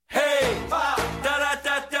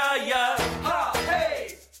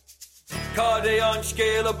 Cardion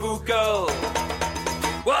scale buccal.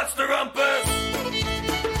 What's the rumpus?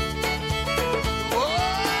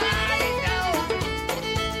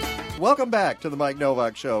 Welcome back to the Mike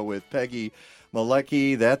Novak Show with Peggy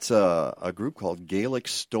Malecki. That's a group called Gaelic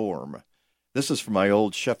Storm. This is from my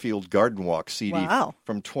old Sheffield Garden Walk CD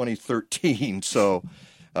from 2013. So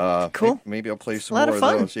cool. Maybe I'll play some a lot more of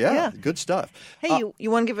fun. those. Yeah, good stuff. Hey, you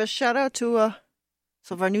want to give a shout out to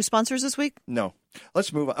some of our new sponsors this week? No.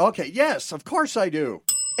 Let's move on. Okay, yes, of course I do.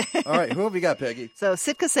 All right, who have we got, Peggy? So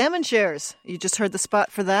Sitka Salmon Shares. You just heard the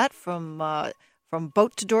spot for that from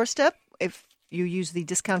boat to doorstep. If you use the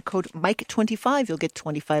discount code MIKE25, you'll get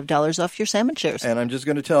 $25 off your salmon shares. And I'm just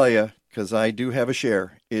going to tell you, because I do have a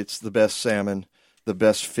share, it's the best salmon, the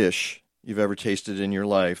best fish you've ever tasted in your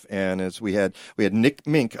life. And as we had Nick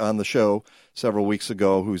Mink on the show several weeks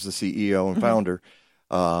ago, who's the CEO and founder.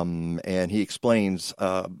 And he explains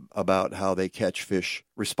about how they catch fish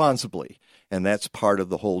responsibly, and that's part of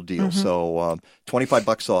the whole deal. So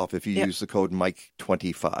 $25 off if you use the code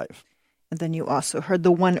Mike25. And then you also heard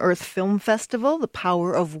the One Earth Film Festival. The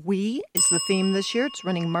Power of We is the theme this year. It's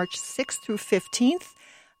running March 6th through 15th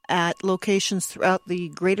at locations throughout the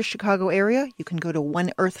greater Chicago area. You can go to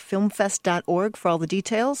oneearthfilmfest.org for all the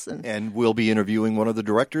details. And we'll be interviewing one of the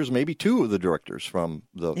directors, maybe 2 of the directors from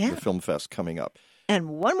the Film Fest coming up. And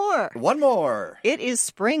one more. One more. It is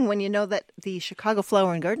spring when you know that the Chicago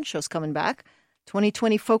Flower and Garden Show is coming back.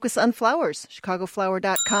 2020 Focus on Flowers,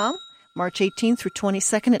 chicagoflower.com, March 18th through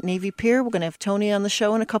 22nd at Navy Pier. We're going to have Tony on the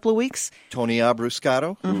show in a couple of weeks. Tony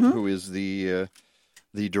Abruscato, who is the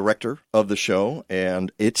director of the show,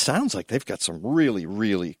 and it sounds like they've got some really,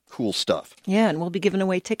 really cool stuff. Yeah, and we'll be giving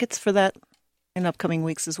away tickets for that in upcoming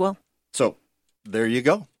weeks as well. So there you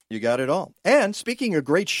go. You got it all. And speaking of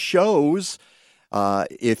great shows,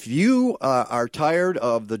 if you are tired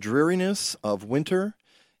of the dreariness of winter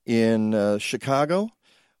in Chicago,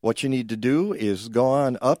 what you need to do is go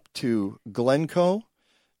on up to Glencoe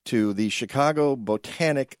to the Chicago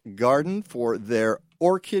Botanic Garden for their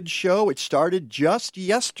Orchid Show. It started just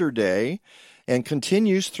yesterday and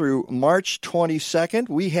continues through March 22nd.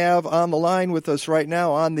 We have on the line with us right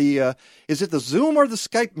now on the, is it the Zoom or the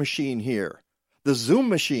Skype machine here? The Zoom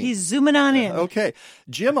machine. He's zooming on in. Okay.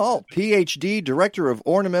 Jim Ault, Ph.D., Director of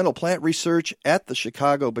Ornamental Plant Research at the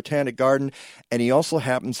Chicago Botanic Garden, and he also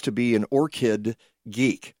happens to be an orchid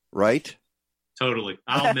geek, right? Totally.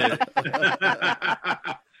 I'll admit it.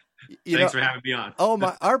 Thanks for having me on.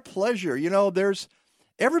 Our pleasure.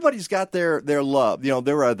 Everybody's got their love.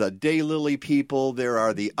 There are the daylily people, there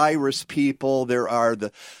are the iris people, there are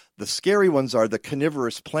the scary ones are the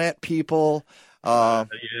carnivorous plant people. Yeah.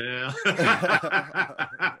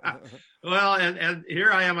 Well, and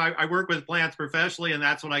here I am. I work with plants professionally, and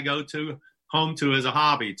that's what I go home to as a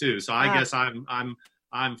hobby too. So I guess I'm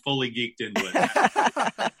fully geeked into it.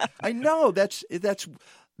 I know that's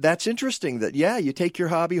interesting. That you take your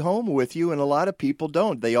hobby home with you, and a lot of people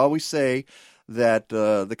don't. They always say that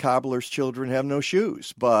the cobbler's children have no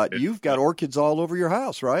shoes, but you've got orchids all over your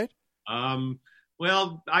house, right?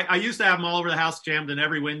 Well, I used to have them all over the house, jammed in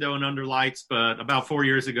every window and under lights. But about 4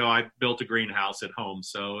 years ago, I built a greenhouse at home.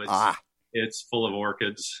 So it's full of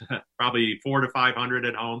orchids, probably 400 to 500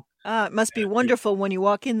 at home. It must be wonderful when you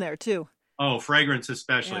walk in there, too. Oh, fragrance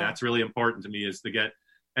especially. Yeah. That's really important to me, is to get,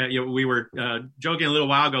 we were joking a little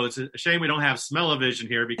while ago. It's a shame we don't have smell-o-vision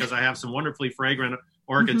here, because I have some wonderfully fragrant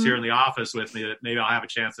orchids here in the office with me that maybe I'll have a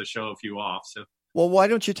chance to show a few off. So. Well, why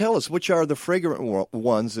don't you tell us which are the fragrant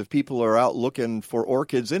ones if people are out looking for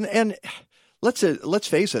orchids? And let's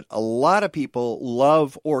face it, a lot of people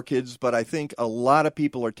love orchids, but I think a lot of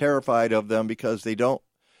people are terrified of them because they don't.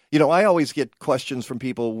 I always get questions from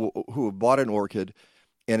people who have bought an orchid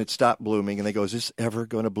and it stopped blooming, and they go, "Is this ever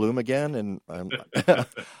going to bloom again?" And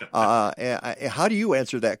how do you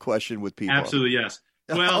answer that question with people? Absolutely, yes.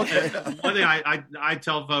 Well, one thing I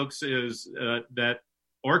tell folks is that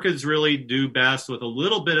orchids really do best with a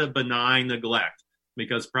little bit of benign neglect,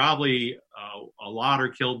 because probably a lot are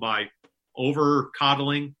killed by over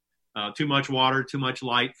coddling, too much water, too much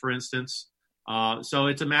light, for instance. So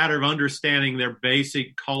it's a matter of understanding their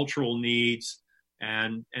basic cultural needs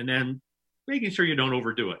and then making sure you don't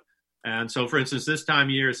overdo it. And so, for instance, this time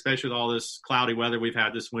of year, especially with all this cloudy weather we've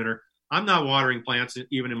had this winter, I'm not watering plants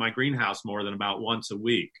even in my greenhouse more than about once a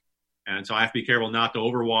week. And so I have to be careful not to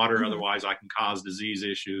overwater. Otherwise, I can cause disease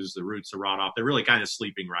issues. The roots will rot off. They're really kind of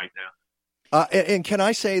sleeping right now. And can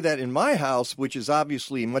I say that in my house, which is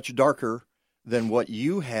obviously much darker than what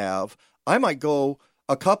you have, I might go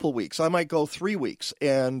a couple weeks. I might go 3 weeks,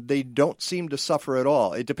 and they don't seem to suffer at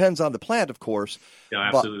all. It depends on the plant, of course. Yeah,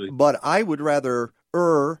 absolutely. But I would rather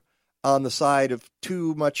err on the side of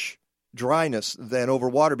too much dryness than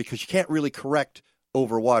overwater, because you can't really correct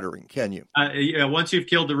overwatering, can you? Yeah, once you've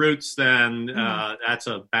killed the roots, then that's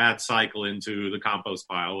a bad cycle into the compost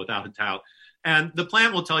pile, without a doubt. And the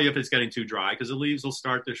plant will tell you if it's getting too dry, because the leaves will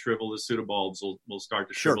start to shrivel, the pseudobulbs will start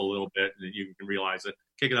to shrivel a little bit, and you can realize it,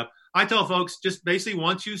 kick it up. I tell folks, just basically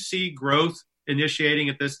once you see growth initiating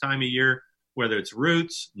at this time of year, whether it's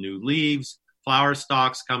roots, new leaves, flower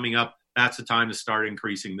stalks coming up, that's the time to start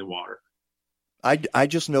increasing the water. I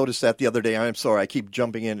just noticed that the other day. I'm sorry, I keep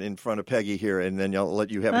jumping in front of Peggy here, and then I'll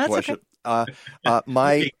let you have a question. Okay.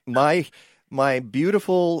 My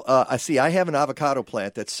beautiful, I have an avocado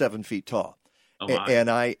plant that's 7 feet tall. And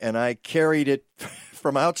I carried it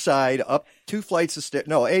from outside up a flight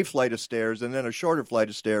of stairs, and then a shorter flight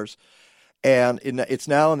of stairs. And it's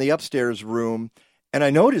now in the upstairs room. And I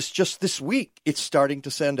noticed just this week, it's starting to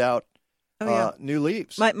send out new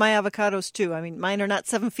leaves. My avocados, too. I mean, mine are not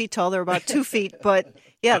 7 feet tall. They're about 2 feet. But,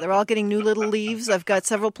 yeah, they're all getting new little leaves. I've got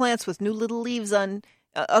several plants with new little leaves on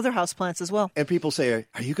other houseplants as well. And people say,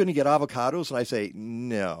 "Are you going to get avocados?" And I say,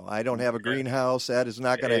 "No, I don't have a greenhouse. That is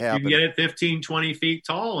not going to happen." You can get it 15, 20 feet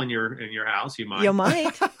tall in your house. You might. You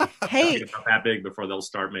might. Hey, it's not that big before they'll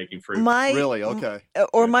start making fruit. Really? Okay.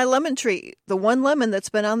 Or my lemon tree. The one lemon that's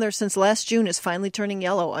been on there since last June is finally turning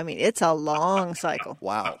yellow. I mean, it's a long cycle.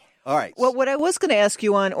 Wow. All right. Well, what I was going to ask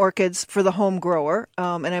you on orchids for the home grower,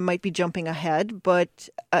 and I might be jumping ahead, but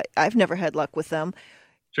I've never had luck with them.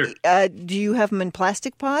 Sure. Do you have them in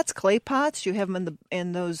plastic pots, clay pots? Do you have them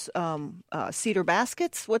in those cedar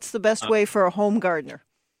baskets? What's the best way for a home gardener?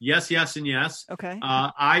 Yes, yes, and yes. Okay.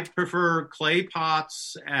 I prefer clay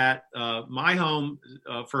pots at my home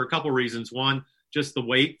for a couple reasons. One, just the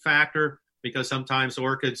weight factor, because sometimes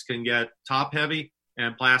orchids can get top heavy,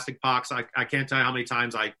 and plastic pots, I can't tell you how many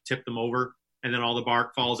times I tip them over, and then all the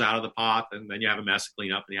bark falls out of the pot, and then you have a mess to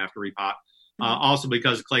clean up, and you have to repot. Also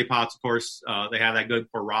because clay pots, of course, they have that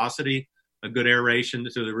good porosity, a good aeration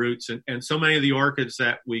to the roots. And so many of the orchids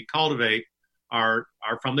that we cultivate are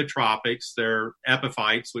from the tropics. They're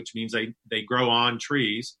epiphytes, which means they grow on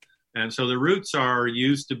trees. And so the roots are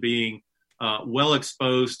used to being well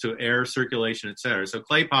exposed to air circulation, et cetera. So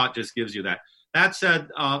clay pot just gives you that. That said,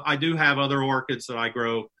 I do have other orchids that I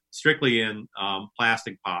grow strictly in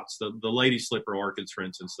plastic pots. The lady slipper orchids, for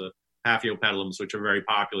instance, the Paphiopedilums, which are very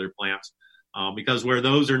popular plants. Because where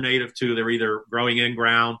those are native to, they're either growing in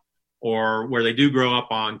ground, or where they do grow up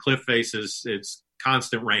on cliff faces, it's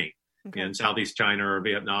constant rain in Southeast China or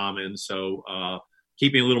Vietnam. And so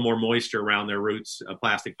keeping a little more moisture around their roots, a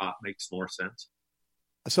plastic pot makes more sense.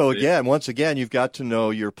 So once again, you've got to know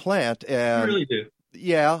your plant. And, you really do.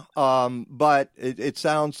 Yeah, but it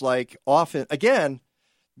sounds like often, again,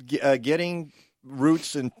 getting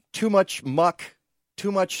roots in too much muck,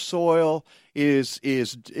 too much soil is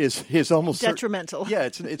almost detrimental.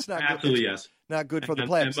 It's not absolutely good. It's not good for the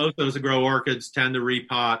plants. And most of those that grow orchids tend to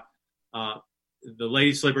repot. The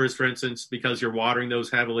lady slippers, for instance, because you're watering those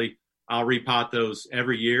heavily, I'll repot those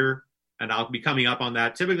every year, and I'll be coming up on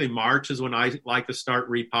that. Typically, March is when I like to start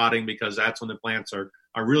repotting, because that's when the plants are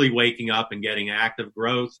really waking up and getting active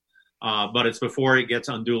growth. But it's before it gets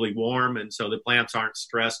unduly warm, and so the plants aren't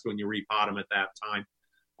stressed when you repot them at that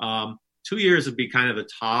time. 2 years would be kind of the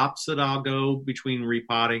tops that I'll go between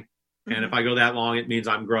repotting. And if I go that long, it means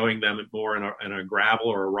I'm growing them more in a gravel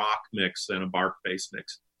or a rock mix than a bark-based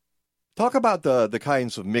mix. Talk about the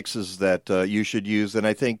kinds of mixes that you should use, and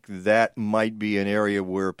I think that might be an area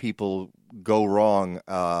where people go wrong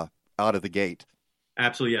out of the gate.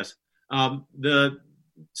 Absolutely, yes.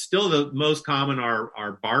 Still the most common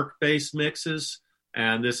are bark-based mixes,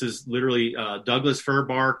 and this is literally Douglas fir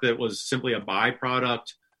bark that was simply a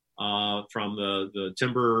byproduct from the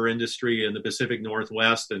timber industry in the Pacific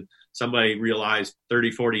Northwest, and somebody realized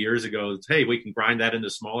 30, 40 years ago, hey, we can grind that into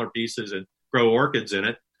smaller pieces and grow orchids in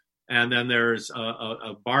it. And then there's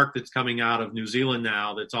a bark that's coming out of New Zealand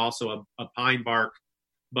now that's also a pine bark,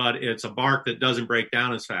 but it's a bark that doesn't break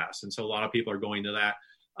down as fast. And so a lot of people are going to that.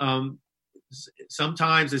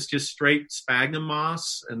 Sometimes it's just straight sphagnum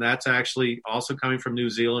moss, and that's actually also coming from New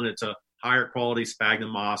Zealand. It's a higher quality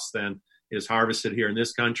sphagnum moss than is harvested here in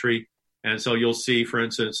this country. And so you'll see, for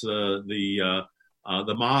instance, the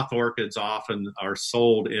moth orchids often are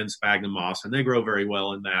sold in sphagnum moss, and they grow very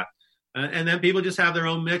well in that. And then people just have their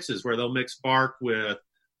own mixes where they'll mix bark with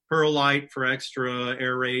perlite for extra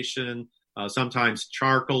aeration. Sometimes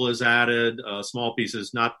charcoal is added, small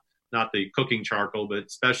pieces, not the cooking charcoal, but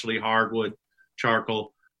especially hardwood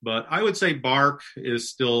charcoal. But I would say bark is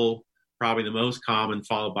still probably the most common,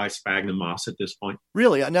 followed by sphagnum moss at this point.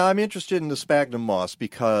 Really? Now I'm interested in the sphagnum moss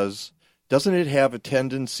because doesn't it have a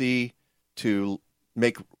tendency to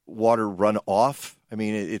make water run off? I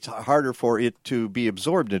mean, it's harder for it to be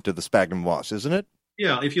absorbed into the sphagnum moss, isn't it?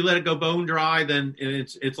 Yeah, if you let it go bone dry, then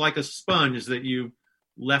it's like a sponge that you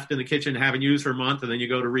left in the kitchen, haven't used for a month, and then you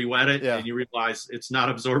go to re-wet it, and you realize it's not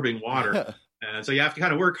absorbing water. And so you have to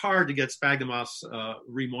kind of work hard to get sphagnum moss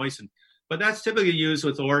re-moistened. But that's typically used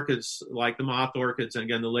with orchids like the moth orchids and,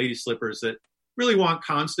 again, the lady slippers that really want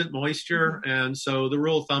constant moisture. And so the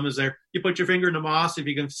rule of thumb is there. You put your finger in the moss. If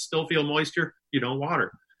you can still feel moisture, you don't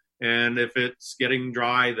water. And if it's getting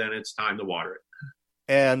dry, then it's time to water it.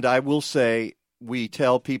 And I will say, we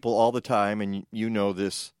tell people all the time, and you know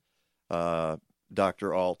this,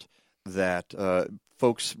 Dr. Ault, that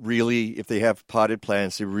folks really, if they have potted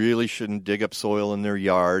plants, they really shouldn't dig up soil in their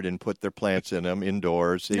yard and put their plants in them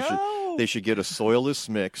indoors. They should get a soilless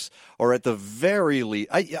mix, or at the very least,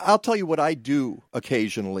 I'll tell you what I do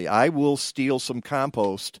occasionally. I will steal some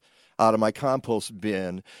compost out of my compost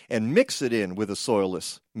bin and mix it in with a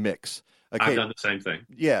soilless mix. Okay. I've done the same thing.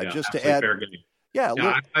 Yeah, just to add. Fair game. Yeah,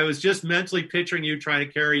 I was just mentally picturing you trying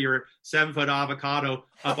to carry your 7-foot avocado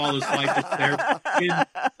up all those flights of stairs in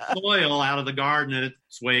soil out of the garden, and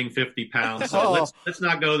it's weighing 50 pounds. So let's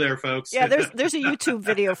not go there, folks. Yeah, there's a YouTube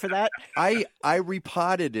video for that. I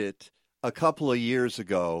repotted it a couple of years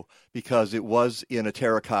ago because it was in a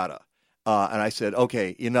terracotta. And I said,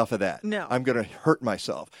 okay, enough of that. No. I'm going to hurt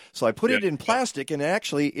myself. So I put it in plastic, and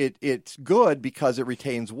actually it's good because it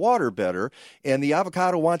retains water better, and the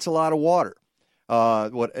avocado wants a lot of water.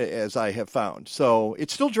 As I have found. So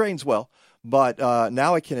it still drains well, but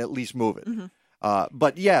now I can at least move it.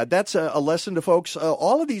 But yeah, that's a lesson to folks.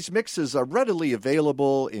 All of these mixes are readily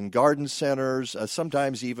available in garden centers,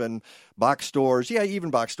 sometimes even box stores. Yeah, even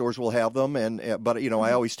box stores will have them. But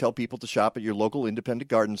I always tell people to shop at your local independent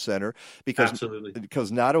garden center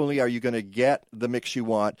because not only are you going to get the mix you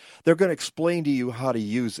want, they're going to explain to you how to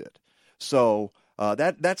use it. So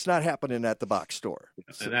that's not happening at the box store.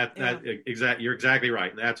 And you're exactly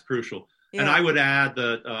right. That's crucial. Yeah. And I would add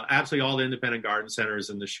that absolutely all the independent garden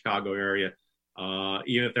centers in the Chicago area,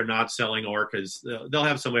 even if they're not selling orchids, they'll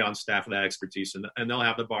have somebody on staff with that expertise, and they'll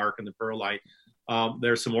have the bark and the perlite.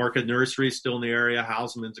 There's some orchid nurseries still in the area.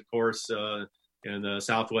 Houseman's, of course, in the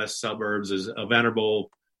southwest suburbs is a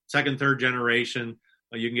venerable second, third generation.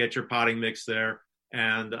 You can get your potting mix there.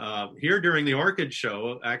 And here during the Orchid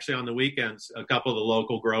Show, actually on the weekends, a couple of the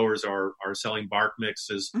local growers are selling bark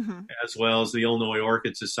mixes, as well as the Illinois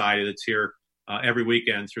Orchid Society that's here every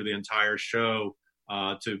weekend through the entire show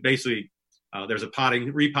to basically, there's a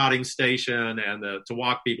repotting station and to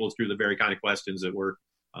walk people through the very kind of questions that we're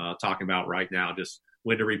talking about right now, just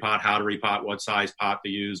when to repot, how to repot, what size pot to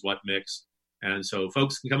use, what mix. And so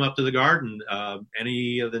folks can come up to the garden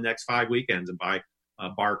any of the next 5 weekends and buy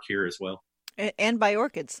bark here as well. And buy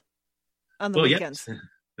orchids on the weekends.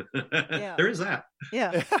 Yeah. There is that.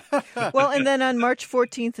 Yeah. Well, and then on March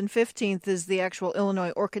 14th and 15th is the actual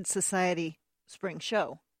Illinois Orchid Society spring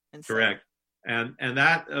show. Correct. And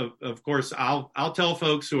that, of course, I'll tell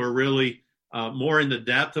folks who are really more in the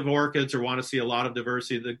depth of orchids or want to see a lot of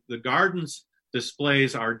diversity. The gardens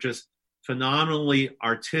displays are just phenomenally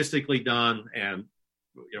artistically done. And,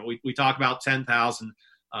 we talk about 10,000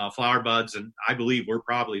 flower buds, and I believe we're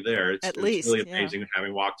probably there. It's really amazing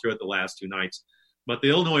having walked through it the last 2 nights. But the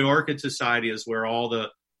Illinois Orchid Society is where all the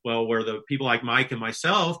well, where the people like Mike and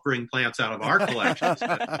myself bring plants out of our collections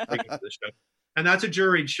and bring them to the show. And that's a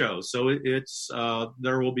juried show. So it's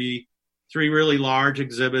there will be 3 really large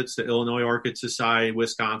exhibits. The Illinois Orchid Society,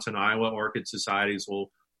 Wisconsin, Iowa Orchid Societies will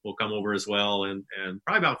come over as well. And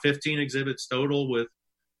probably about 15 exhibits total with,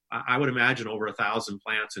 I would imagine, over 1,000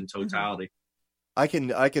 plants in totality. I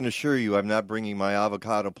can assure you I'm not bringing my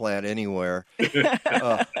avocado plant anywhere. It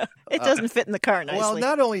doesn't fit in the car nicely. Well,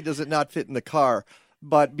 not only does it not fit in the car,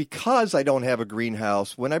 but because I don't have a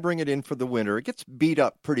greenhouse, when I bring it in for the winter, it gets beat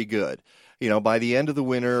up pretty good. By the end of the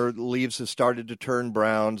winter, the leaves have started to turn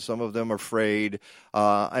brown. Some of them are frayed.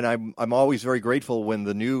 And I'm always very grateful when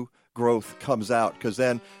the new growth comes out, because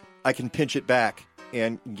then I can pinch it back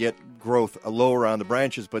and get growth lower on the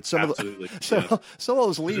branches. But some of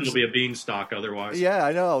those leaves, it'll be a beanstalk otherwise. Yeah,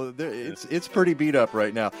 I know. It's pretty beat up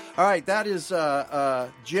right now. All right, that is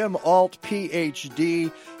Jim Ault,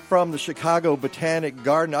 PhD, from the Chicago Botanic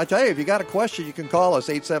Garden. I tell you, if you got a question, you can call us,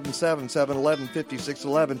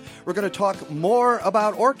 877-711-5611. We're going to talk more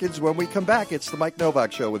about orchids when we come back. It's the Mike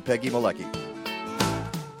Novak Show with Peggy Malecki.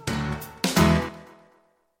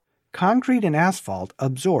 Concrete and asphalt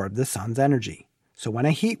absorb the sun's energy. So when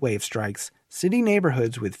a heat wave strikes, city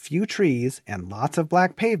neighborhoods with few trees and lots of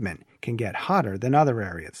black pavement can get hotter than other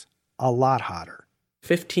areas. A lot hotter.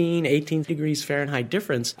 15, 18 degrees Fahrenheit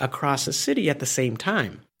difference across a city at the same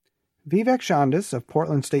time. Vivek Chandis of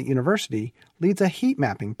Portland State University leads a heat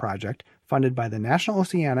mapping project funded by the National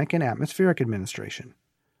Oceanic and Atmospheric Administration.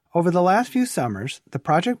 Over the last few summers, the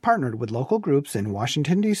project partnered with local groups in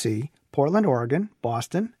Washington, D.C., Portland, Oregon,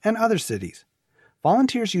 Boston, and other cities.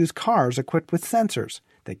 Volunteers use cars equipped with sensors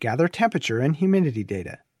that gather temperature and humidity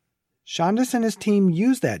data. Chandis and his team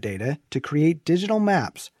use that data to create digital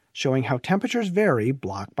maps showing how temperatures vary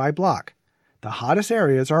block by block. The hottest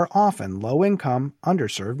areas are often low-income,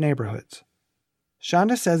 underserved neighborhoods.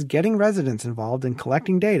 Chandis says getting residents involved in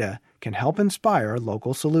collecting data can help inspire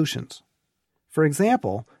local solutions. For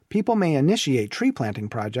example, people may initiate tree planting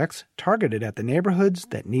projects targeted at the neighborhoods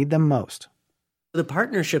that need them most. The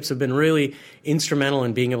partnerships have been really instrumental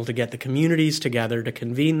in being able to get the communities together, to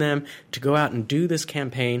convene them, to go out and do this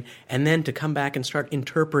campaign, and then to come back and start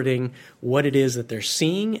interpreting what it is that they're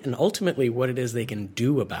seeing and ultimately what it is they can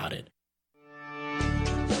do about it.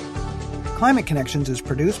 Climate Connections is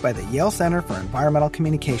produced by the Yale Center for Environmental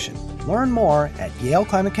Communication. Learn more at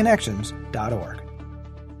yaleclimateconnections.org.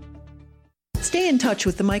 Stay in touch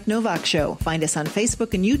with The Mike Novak Show. Find us on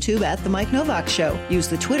Facebook and YouTube at The Mike Novak Show. Use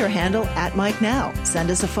the Twitter handle @MikeNow.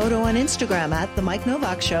 Send us a photo on Instagram at The Mike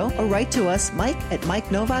Novak Show, or write to us,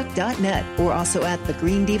 mike@mikenovak.net. We're also at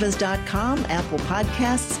thegreendivas.com, Apple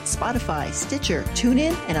Podcasts, Spotify, Stitcher,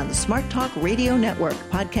 TuneIn, and on the Smart Talk Radio Network.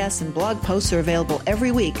 Podcasts and blog posts are available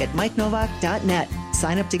every week at mikenovak.net.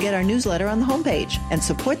 Sign up to get our newsletter on the homepage and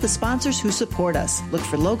support the sponsors who support us. Look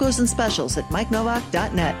for logos and specials at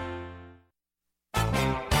mikenovak.net.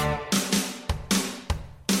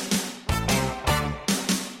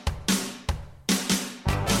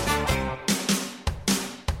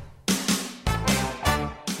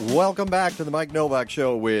 Welcome back to the Mike Novak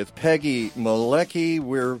Show with Peggy Malecki.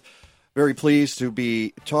 We're very pleased to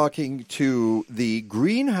be talking to the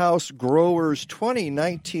Greenhouse Growers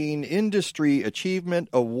 2019 Industry Achievement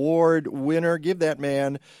Award winner. Give that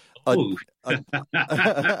man a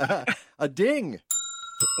ding.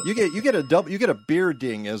 You get a beer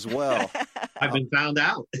ding as well. I've been found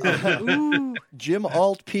out. Jim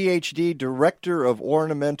Ault, PhD, Director of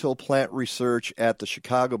Ornamental Plant Research at the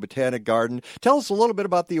Chicago Botanic Garden. Tell us a little bit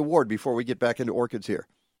about the award before we get back into orchids here.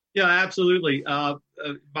 Yeah, absolutely.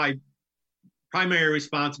 My primary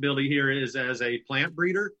responsibility here is as a plant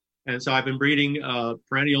breeder. And so I've been breeding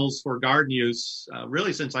perennials for garden use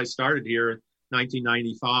really since I started here in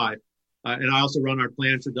 1995. And I also run our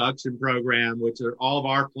plant introduction program, which are all of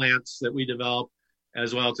our plants that we develop,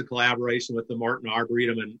 as well as a collaboration with the Morton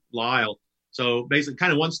Arboretum and Lyle. So basically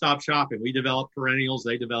kind of one-stop shopping. We develop perennials,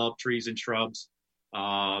 they develop trees and shrubs.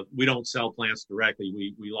 We don't sell plants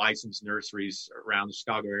directly. We license nurseries around the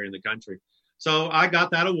Chicago area and the country. So I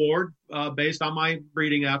got that award based on my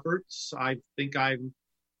breeding efforts. I think I've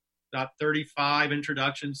got 35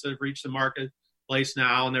 introductions that have reached the marketplace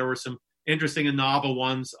now, and there were some interesting and novel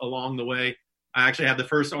ones along the way. I actually had the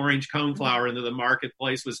first orange coneflower into the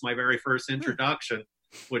marketplace, was my very first introduction,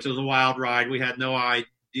 which was a wild ride. We had no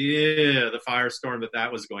idea the firestorm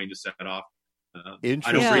that was going to set off. I don't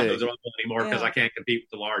breed those anymore because I can't compete with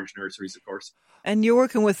the large nurseries, of course. And you're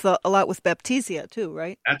working with a lot with Baptisia too,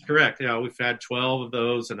 right? That's correct. Yeah, we've had 12 of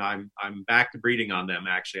those, and I'm back to breeding on them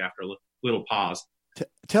actually after a little pause.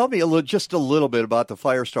 Tell me just a little bit about the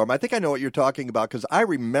firestorm. I think I know what you're talking about because I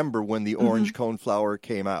remember when the orange coneflower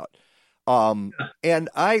came out. And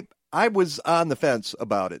I was on the fence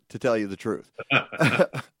about it, to tell you the truth.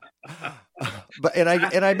 But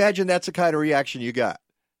I imagine that's the kind of reaction you got.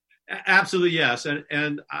 Absolutely, yes.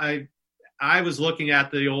 And I was looking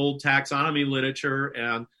at the old taxonomy literature,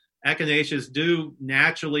 and echinaceas do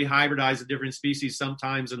naturally hybridize the different species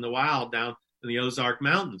sometimes in the wild down in the Ozark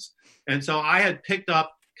Mountains. And so I had picked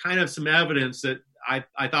up kind of some evidence that I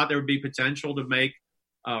thought there would be potential to make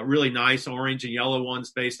really nice orange and yellow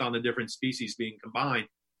ones based on the different species being combined.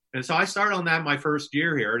 And so I started on that my first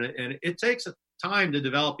year here, and it takes time to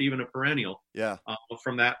develop even a perennial. Yeah.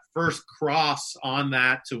 From that first cross on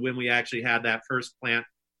that to when we actually had that first plant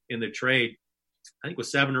in the trade, I think it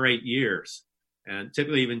was 7 or 8 years, and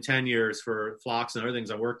typically even 10 years for phlox and other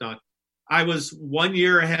things I worked on. I was 1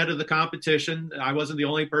 year ahead of the competition. I wasn't the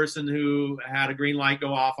only person who had a green light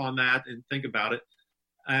go off on that and think about it.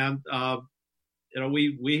 And,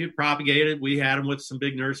 we had propagated. We had them with some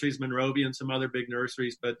big nurseries, Monrovia and some other big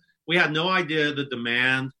nurseries, but we had no idea the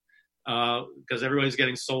demand because everybody's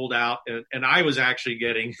getting sold out. And I was actually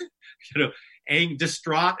getting,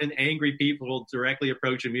 distraught and angry people directly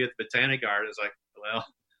approaching me at the Botanic Garden. It's like, well,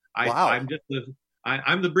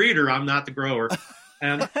 I'm the breeder. I'm not the grower.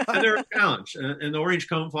 And they're a challenge. And the orange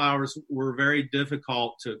coneflowers were very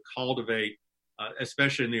difficult to cultivate,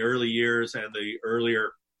 especially in the early years and the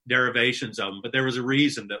earlier derivations of them. But there was a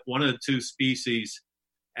reason that one of the two species,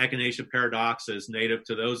 Echinacea paradoxa, is native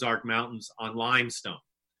to the Ozark Mountains on limestone,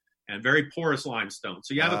 and very porous limestone.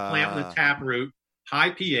 So you have a plant with a taproot, high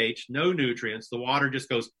pH, no nutrients. The water just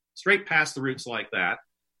goes straight past the roots like that.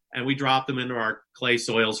 And we drop them into our clay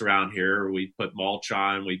soils around here. We put mulch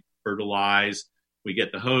on, we fertilize, we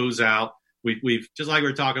get the hose out. We've just like we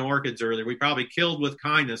were talking orchids earlier, we probably killed with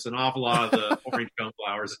kindness an awful lot of the orange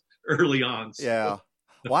coneflowers early on. So. Yeah.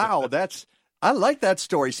 Wow. I like that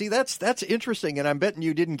story. See, that's interesting. And I'm betting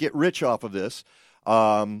you didn't get rich off of this.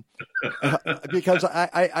 Because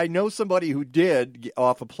I know somebody who did get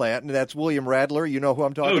off a plant, and that's William Radler. You know who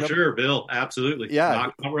I'm talking about? Oh, sure, Bill. Absolutely. Yeah.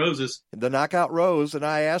 Knockout roses. The knockout rose. And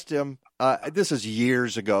I asked him, this is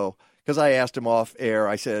years ago, because I asked him off air.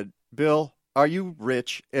 I said, Bill, are you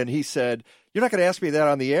rich? And he said, you're not going to ask me that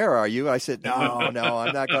on the air, are you? I said, no, I'm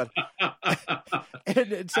not going to.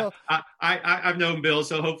 and so I've known Bill,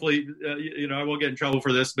 so hopefully, I won't get in trouble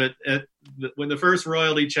for this. But when the first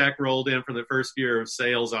royalty check rolled in for the first year of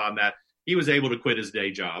sales on that, he was able to quit his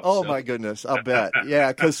day job. Oh, my goodness. I'll bet.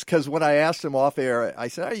 Yeah, because when I asked him off air, I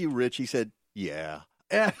said, are you rich? He said, yeah.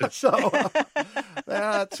 So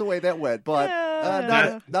that's the way that went. But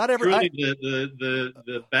not every. Really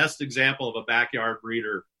the best example of a backyard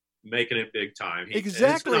breeder making it big time.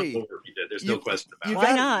 Exactly. There's no question about it.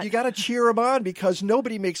 Why not? You got to cheer him on because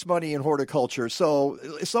nobody makes money in horticulture. So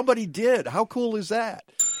somebody did. How cool is that?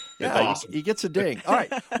 Yeah, awesome. He gets a ding. All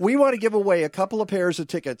right. We want to give away a couple of pairs of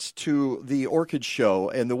tickets to the Orchid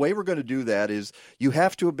Show. And the way we're going to do that is you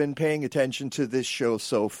have to have been paying attention to this show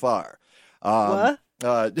so far. What?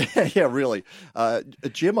 Yeah, really.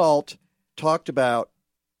 Jim Ault talked about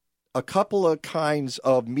a couple of kinds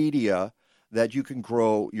of media that you can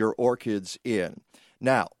grow your orchids in.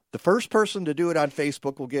 Now, the first person to do it on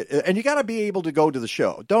Facebook will get, and you got to be able to go to the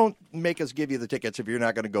show. Don't make us give you the tickets if you're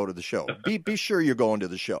not going to go to the show. Be sure you're going to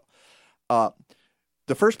the show. The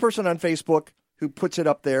first person on Facebook who puts it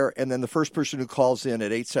up there, and then the first person who calls in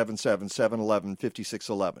at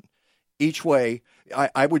 877-711-5611. Each way,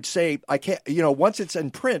 I would say, I can't, once it's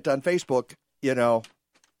in print on Facebook,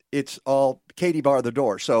 it's all Katie bar the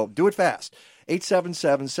door. So do it fast.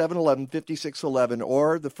 877-711-5611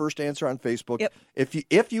 or the first answer on Facebook. Yep.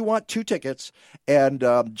 If you want 2 tickets and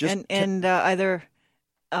either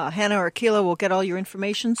Hannah or Keela will get all your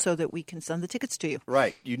information so that we can send the tickets to you.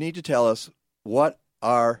 Right. You need to tell us what's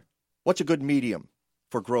a good medium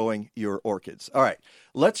for growing your orchids. All right.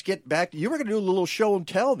 Let's get back. You were going to do a little show and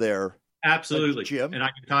tell there. Absolutely. Jim. And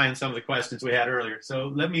I can tie in some of the questions we had earlier.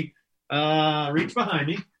 So let me reach behind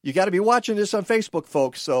me. You got to be watching this on Facebook,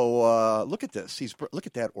 folks. So look at this. Look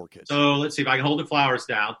at that orchid. So let's see if I can hold the flowers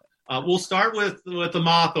down. We'll start with the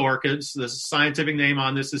moth orchids. The scientific name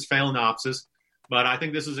on this is Phalaenopsis, but I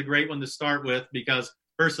think this is a great one to start with because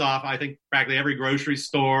first off, I think practically every grocery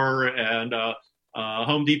store and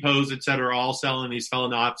Home Depots, et cetera, are all selling these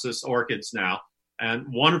Phalaenopsis orchids now,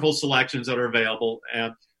 and wonderful selections that are available.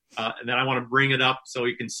 And then I want to bring it up so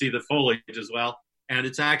you can see the foliage as well. And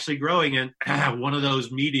it's actually growing in one of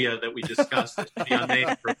those media that we discussed that should be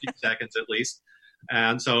unnamed for a few seconds at least.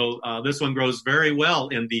 And so this one grows very well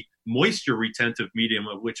in the moisture retentive medium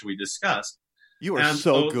of which we discussed. You are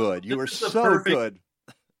so good. You are so good.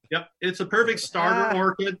 Yep. It's a perfect starter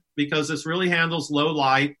orchid because this really handles low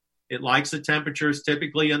light. It likes the temperatures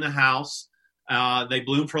typically in the house. They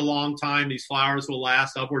bloom for a long time. These flowers will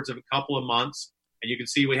last upwards of a couple of months. And you can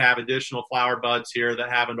see we have additional flower buds here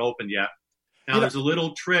that haven't opened yet. Now, there's a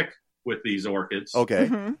little trick with these orchids. Okay.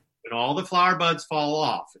 When all the flower buds fall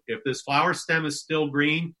off, if this flower stem is still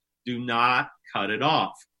green, do not cut it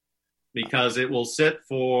off because it will sit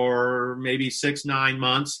for maybe 6-9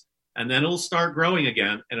 months. And then it'll start growing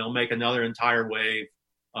again, and it'll make another entire wave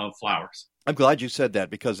of flowers. I'm glad you said that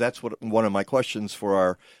because that's one of my questions for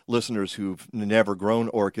our listeners who've never grown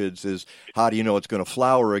orchids is how do you know it's going to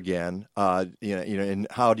flower again? And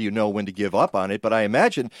how do you know when to give up on it? But I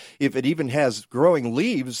imagine if it even has growing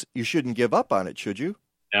leaves, you shouldn't give up on it, should you?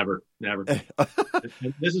 Never.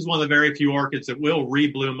 This is one of the very few orchids that will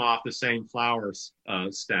rebloom off the same flower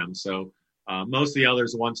stem. So most of the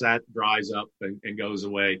others, once that dries up and goes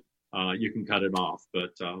away, you can cut it off.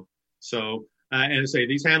 But and say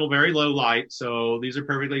these handle very low light, so these are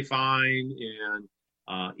perfectly fine in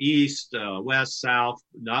east, west, south,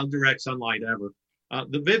 not direct sunlight ever.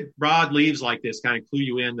 The big broad leaves like this kind of clue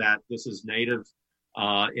you in that this is native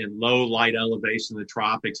in low light elevation in the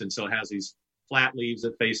tropics, and so it has these flat leaves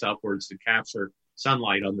that face upwards to capture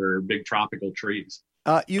sunlight under big tropical trees.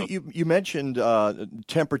 You mentioned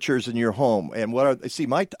temperatures in your home, and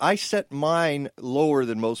I set mine lower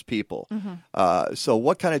than most people. So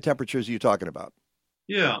what kind of temperatures are you talking about?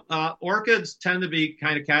 Yeah, orchids tend to be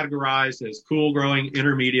kind of categorized as cool growing,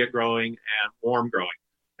 intermediate growing, and warm growing.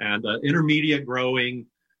 And intermediate growing,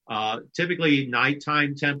 typically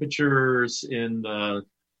nighttime temperatures in the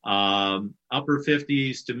upper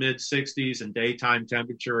 50s to mid 60s, and daytime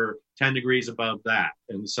temperature 10 degrees above that.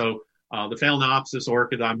 And so the Phalaenopsis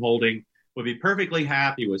orchid I'm holding would be perfectly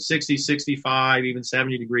happy with 60, 65, even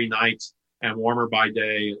 70-degree nights and warmer by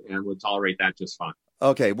day, and would tolerate that just fine.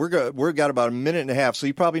 Okay, we've got about a minute and a half, so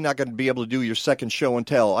you're probably not going to be able to do your second show and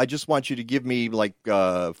tell. I just want you to give me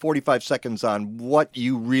 45 seconds on what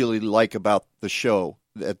you really like about the show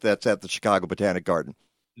that's at the Chicago Botanic Garden.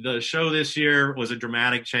 The show this year was a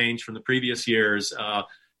dramatic change from the previous years.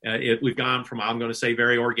 We've gone from, I'm going to say,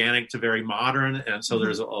 very organic to very modern. And so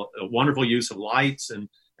there's a wonderful use of lights and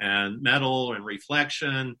metal and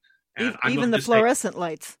reflection. And even the fluorescent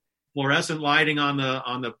lights. Fluorescent lighting on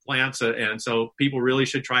the plants. And so people really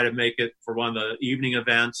should try to make it for one of the evening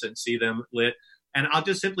events and see them lit. And I'll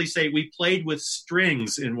just simply say we played with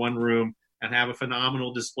strings in one room and have a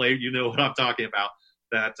phenomenal display. You know what I'm talking about.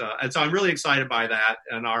 And so I'm really excited by that.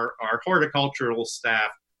 And our horticultural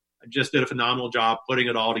staff just did a phenomenal job putting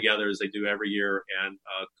it all together as they do every year. And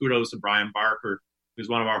kudos to Brian Barker, who's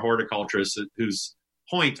one of our horticulturists, whose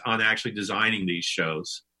point on actually designing these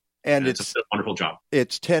shows. And it's a wonderful job.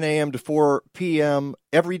 It's 10 a.m. to 4 p.m.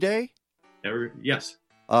 every day? Yes.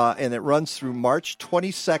 And it runs through March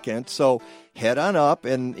 22nd. So head on up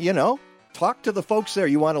and, talk to the folks there.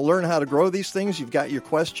 You want to learn how to grow these things. You've got your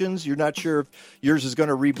questions. You're not sure if yours is going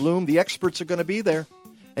to rebloom. The experts are going to be there.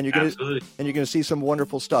 And you're going to see some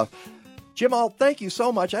wonderful stuff. Jim Ault, thank you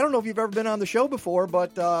so much. I don't know if you've ever been on the show before,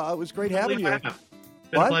 but it was great having you. It's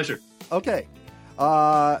been a pleasure. Okay.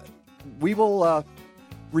 We will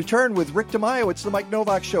return with Rick DeMaio. It's the Mike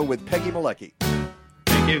Novak Show with Peggy Malecki.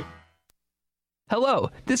 Thank you. Hello,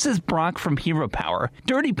 this is Brock from Hero Power.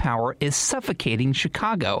 Dirty power is suffocating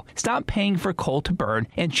Chicago. Stop paying for coal to burn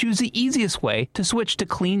and choose the easiest way to switch to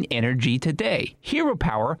clean energy today. Hero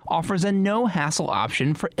Power offers a no-hassle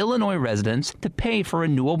option for Illinois residents to pay for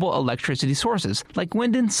renewable electricity sources like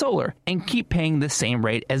wind and solar and keep paying the same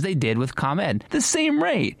rate as they did with ComEd. The same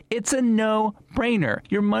rate. It's a no-brainer.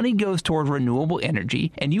 Your money goes toward renewable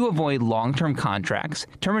energy and you avoid long-term contracts,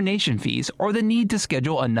 termination fees, or the need to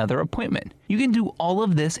schedule another appointment. You can do all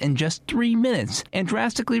of this in just 3 minutes and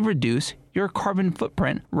drastically reduce your carbon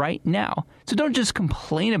footprint right now. So don't just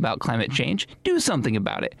complain about climate change, do something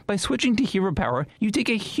about it. By switching to Hero Power, you take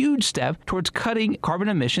a huge step towards cutting carbon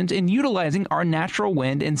emissions and utilizing our natural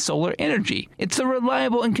wind and solar energy. It's a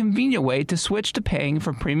reliable and convenient way to switch to paying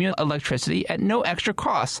for premium electricity at no extra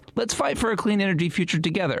cost. Let's fight for a clean energy future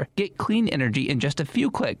together. Get clean energy in just a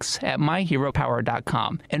few clicks at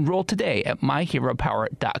myheropower.com. Enroll today at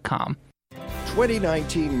myheropower.com.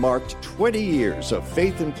 2019 marked 20 years of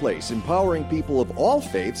Faith in Place, empowering people of all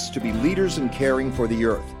faiths to be leaders in caring for the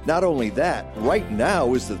earth. Not only that, right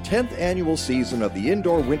now is the 10th annual season of the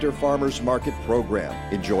Indoor Winter Farmers Market program.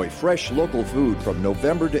 Enjoy fresh local food from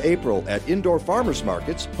November to April at indoor farmers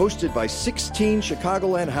markets hosted by 16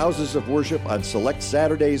 Chicagoland houses of worship on select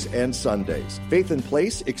Saturdays and Sundays. Faith in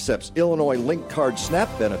Place accepts Illinois Link Card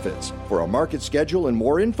SNAP benefits. For a market schedule and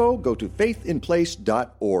more info, go to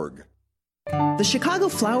faithinplace.org. The Chicago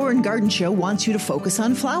Flower and Garden Show wants you to focus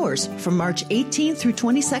on flowers from March 18th through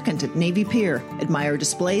 22nd at Navy Pier. Admire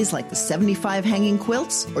displays like the 75 hanging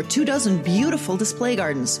quilts or 24 beautiful display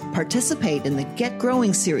gardens. Participate in the Get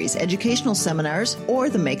Growing Series educational seminars or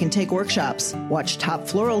the Make and Take workshops. Watch top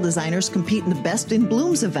floral designers compete in the Best in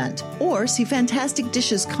Blooms event or see fantastic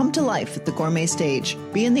dishes come to life at the gourmet stage.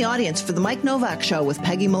 Be in the audience for the Mike Novak Show with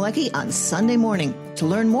Peggy Malecki on Sunday morning. To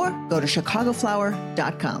learn more, go to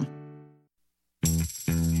chicagoflower.com.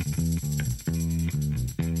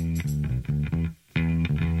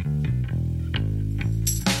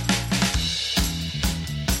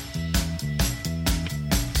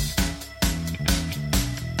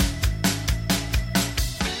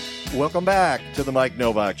 Welcome back to the Mike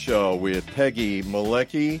Novak Show with Peggy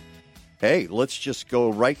Malecki. Hey, let's just go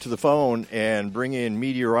right to the phone and bring in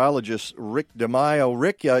meteorologist Rick DeMaio.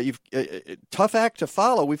 Rick, you've tough act to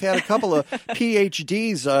follow. We've had a couple of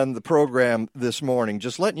PhDs on the program this morning.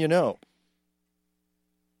 Just letting you know.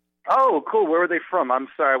 Oh, cool. Where were they from? I'm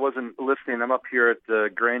sorry, I wasn't listening. I'm up here at the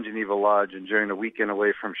Grand Geneva Lodge enjoying a weekend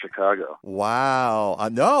away from Chicago. Wow.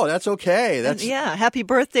 No, that's okay. That's happy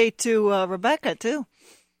birthday to Rebecca, too.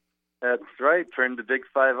 That's right. Turned the big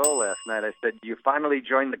 5-0 last night. I said, you finally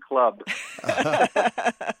joined the club.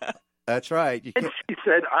 That's right. And she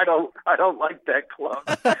said, I don't like that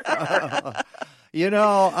club. You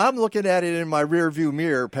know, I'm looking at it in my rearview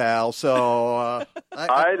mirror, pal. So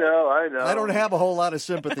I know. I don't have a whole lot of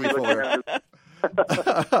sympathy for her.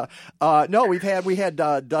 No, we had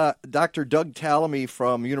Dr. Doug Tallamy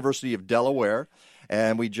from University of Delaware,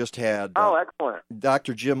 and we just had excellent.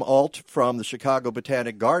 Dr. Jim Ault from the Chicago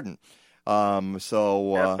Botanic Garden.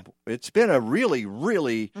 It's been a really,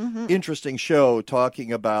 really interesting show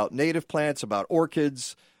talking about native plants, about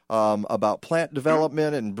orchids, about plant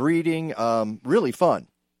development and breeding. Really fun.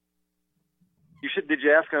 Did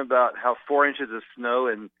you ask him about how 4 inches of snow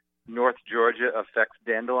in North Georgia affects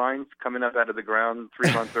dandelions coming up out of the ground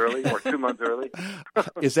 3 months early or 2 months early?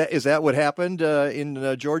 Is that what happened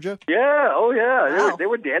in Georgia? Yeah. Oh, yeah. Wow. There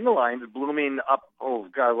were dandelions blooming up. Oh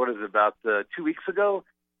God, what is it, about 2 weeks ago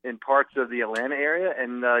in parts of the Atlanta area,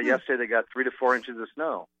 and yesterday they got 3 to 4 inches of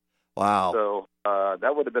snow. Wow. So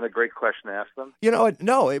that would have been a great question to ask them. You know,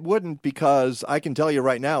 no, it wouldn't, because I can tell you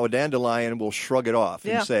right now, a dandelion will shrug it off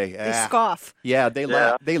and say, they scoff. Yeah, they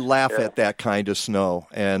laugh at that kind of snow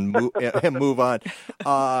and move on.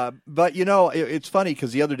 But, you know, it's funny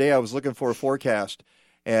because the other day I was looking for a forecast,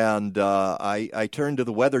 and I turned to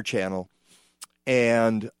the Weather Channel,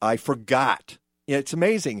 and I forgot. It's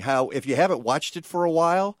amazing how, if you haven't watched it for a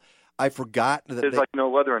while, I forgot that there's like no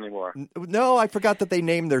weather anymore. No, I forgot that they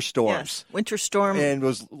named their storms. Yes, winter storm. And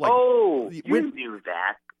was like, you knew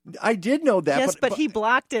that. I did know that. Yes, but he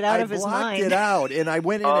blocked it out of his mind. I blocked it out, and I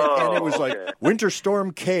went in and it was like Winter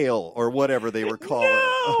Storm Kale or whatever they were calling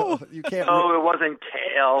it. You can't. No, it wasn't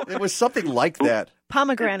kale. It was something like that.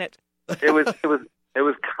 Pomegranate. It was Kade. It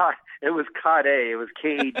was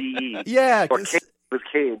Kade. Yeah. It was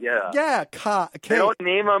Cade, yeah. Yeah, They don't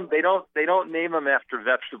name them. They don't name them after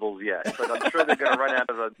vegetables yet, but I'm sure they're going to run out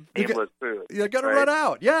of a nameless food. They're going to run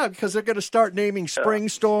out, yeah, because they're going to start naming spring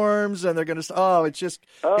storms, and they're going to.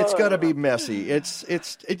 It's going to be messy. I'd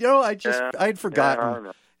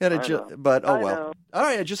forgotten, but oh well. All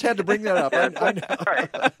right, I just had to bring that up. I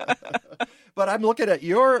know. But I'm looking at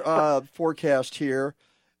your forecast here.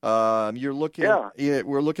 You're looking.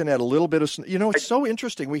 We're looking at a little bit of. You know, it's so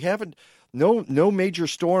interesting. We haven't. No major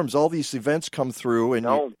storms. All these events come through,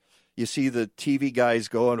 and you see the TV guys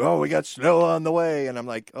going, "Oh, we got snow on the way," and I'm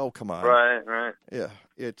like, "Oh, come on!" Right. Yeah,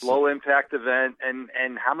 it's low impact event, and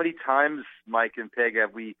how many times, Mike and Peg,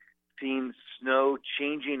 have we seen snow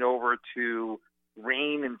changing over to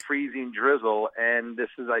rain and freezing drizzle? And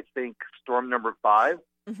this is, I think, storm number 5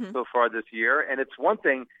 so far this year. And it's one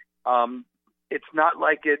thing. It's not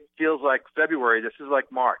like it feels like February. This is like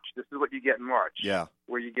March. This is what you get in March. Yeah.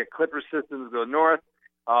 Where you get clipper systems go north.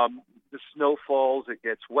 The snow falls. It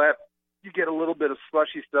gets wet. You get a little bit of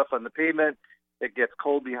slushy stuff on the pavement. It gets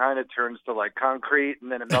cold behind it, turns to like concrete, and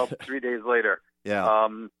then it melts 3 days later. Yeah.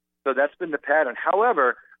 So that's been the pattern.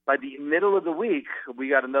 However, by the middle of the week, we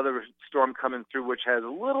got another storm coming through, which has a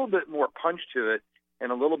little bit more punch to it.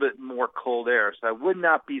 and a little bit more cold air. So I would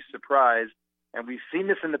not be surprised, and we've seen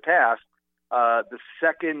this in the past, the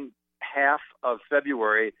second half of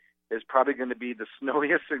February is probably going to be the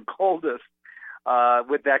snowiest and coldest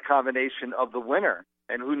with that combination of the winter.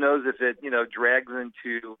 And who knows if it, drags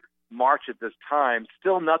into March at this time.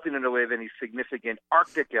 Still nothing in the way of any significant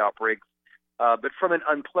Arctic outbreaks. But from an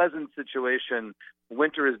unpleasant situation,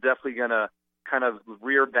 winter is definitely going to kind of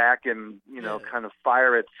rear back and, kind of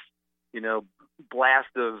fire its,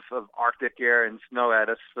 blast of Arctic air and snow at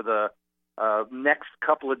us for the next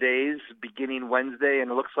couple of days, beginning Wednesday. And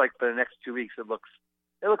it looks like for the next 2 weeks, it looks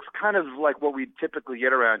kind of like what we typically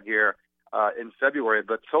get around here in February.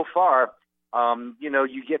 But so far,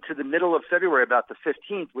 you get to the middle of February, about the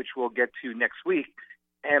 15th, which we'll get to next week.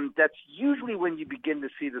 And that's usually when you begin to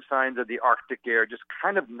see the signs of the Arctic air just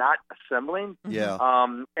kind of not assembling. Yeah.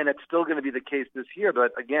 And it's still going to be the case this year.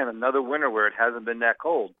 But again, another winter where it hasn't been that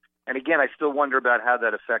cold. And again, I still wonder about how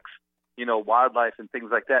that affects, wildlife and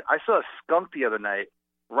things like that. I saw a skunk the other night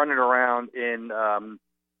running around in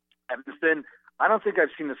Evanston. I don't think I've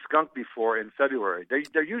seen a skunk before in February.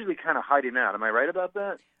 They're usually kind of hiding out. Am I right about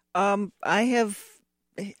that? I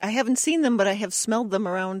haven't seen them, but I have smelled them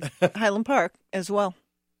around Highland Park as well.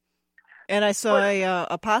 And I saw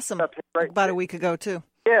a possum about a week ago, too.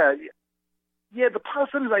 Yeah, the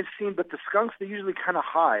possums I've seen, but the skunks, they usually kind of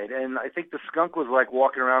hide. And I think the skunk was like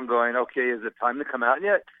walking around going, okay, is it time to come out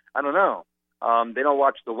yet? I don't know. They don't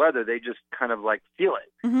watch the weather. They just kind of like feel it.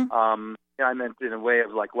 Mm-hmm. I meant in a way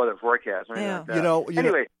of like weather forecast. Or yeah. Like that.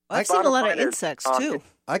 Anyway, I've seen a lot of insects, too.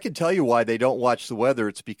 I can tell you why they don't watch the weather.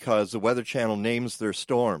 It's because the Weather Channel names their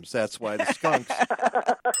storms. That's why the skunks.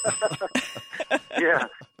 yeah.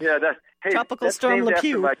 Tropical Storm named LePew.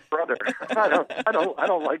 After my brother. I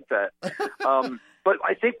don't like that. But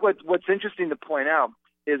I think what's interesting to point out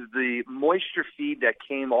is the moisture feed that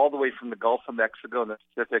came all the way from the Gulf of Mexico and the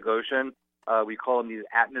Pacific Ocean. We call them these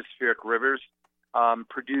atmospheric rivers.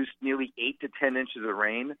 Produced nearly 8 to 10 inches of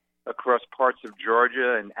rain across parts of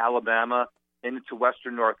Georgia and Alabama into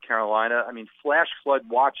western North Carolina. I mean, flash flood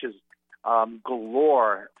watches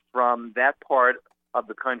galore from that part of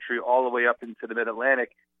the country all the way up into the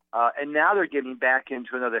Mid-Atlantic. And now they're getting back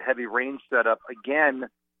into another heavy rain setup again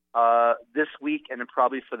this week and then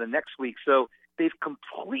probably for the next week. So they've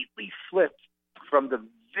completely flipped from the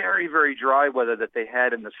very, very dry weather that they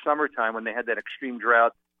had in the summertime when they had that extreme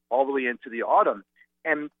drought all the way into the autumn.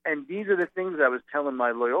 And these are the things I was telling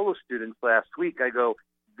my Loyola students last week. I go,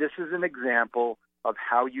 this is an example of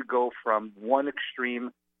how you go from one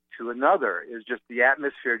extreme to another. Is just the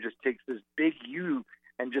atmosphere just takes this big U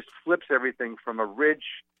and just flips everything from a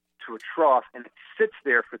ridge to a trough, and it sits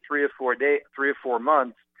there for 3 or 4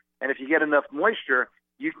 months. And if you get enough moisture,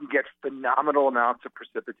 you can get phenomenal amounts of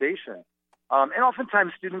precipitation. And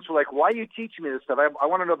oftentimes students are like, why are you teaching me this stuff? I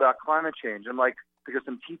want to know about climate change. I'm like, because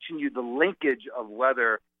I'm teaching you the linkage of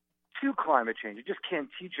weather to climate change. I just can't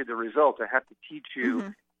teach you the results. I have to teach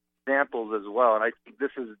you examples as well. And I think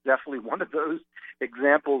this is definitely one of those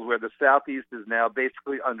examples where the Southeast is now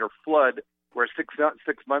basically under flood, where 6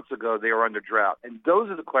 months ago they were under drought. And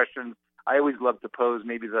those are the questions I always love to pose,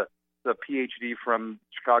 maybe the PhD from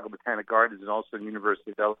Chicago Botanic Gardens and also the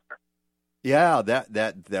University of Delaware. Yeah,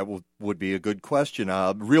 that would be a good question.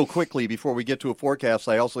 Real quickly, before we get to a forecast,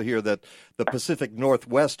 I also hear that the Pacific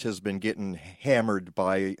Northwest has been getting hammered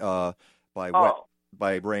by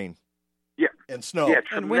rain. Yeah, and snow. Yeah,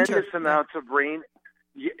 tremendous amounts of rain.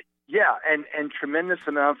 Yeah, and tremendous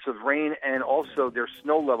amounts of rain, and also their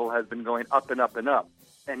snow level has been going up and up and up.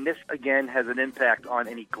 And this, again, has an impact on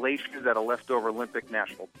any glaciers that are left over Olympic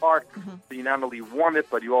National Park. So you not only warm it,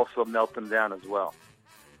 but you also melt them down as well.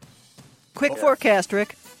 Quick forecast,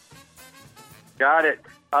 Rick. Got it.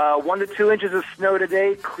 1 to 2 inches of snow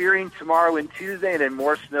today, clearing tomorrow and Tuesday, and then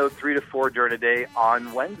more snow 3 to 4 during the day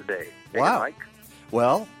on Wednesday. Wow. Mike.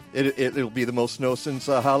 Well, it'll be the most snow since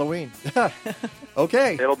Halloween.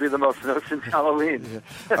 Okay. It'll be the most snow since Halloween.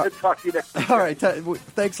 Talk to you next week. All right.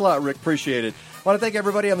 Thanks a lot, Rick. Appreciate it. I want to thank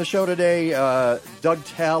everybody on the show today, Doug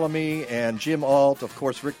Tallamy and Jim Ault, of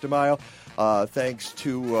course, Rick DeMaio. Thanks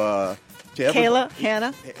to Kayla,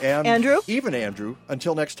 Hannah, and Andrew. Even Andrew.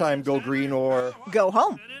 Until next time, go green or go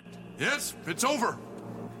home. Yes, it's over.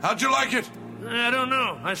 How'd you like it? I don't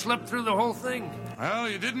know. I slept through the whole thing. Well,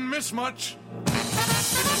 you didn't miss much.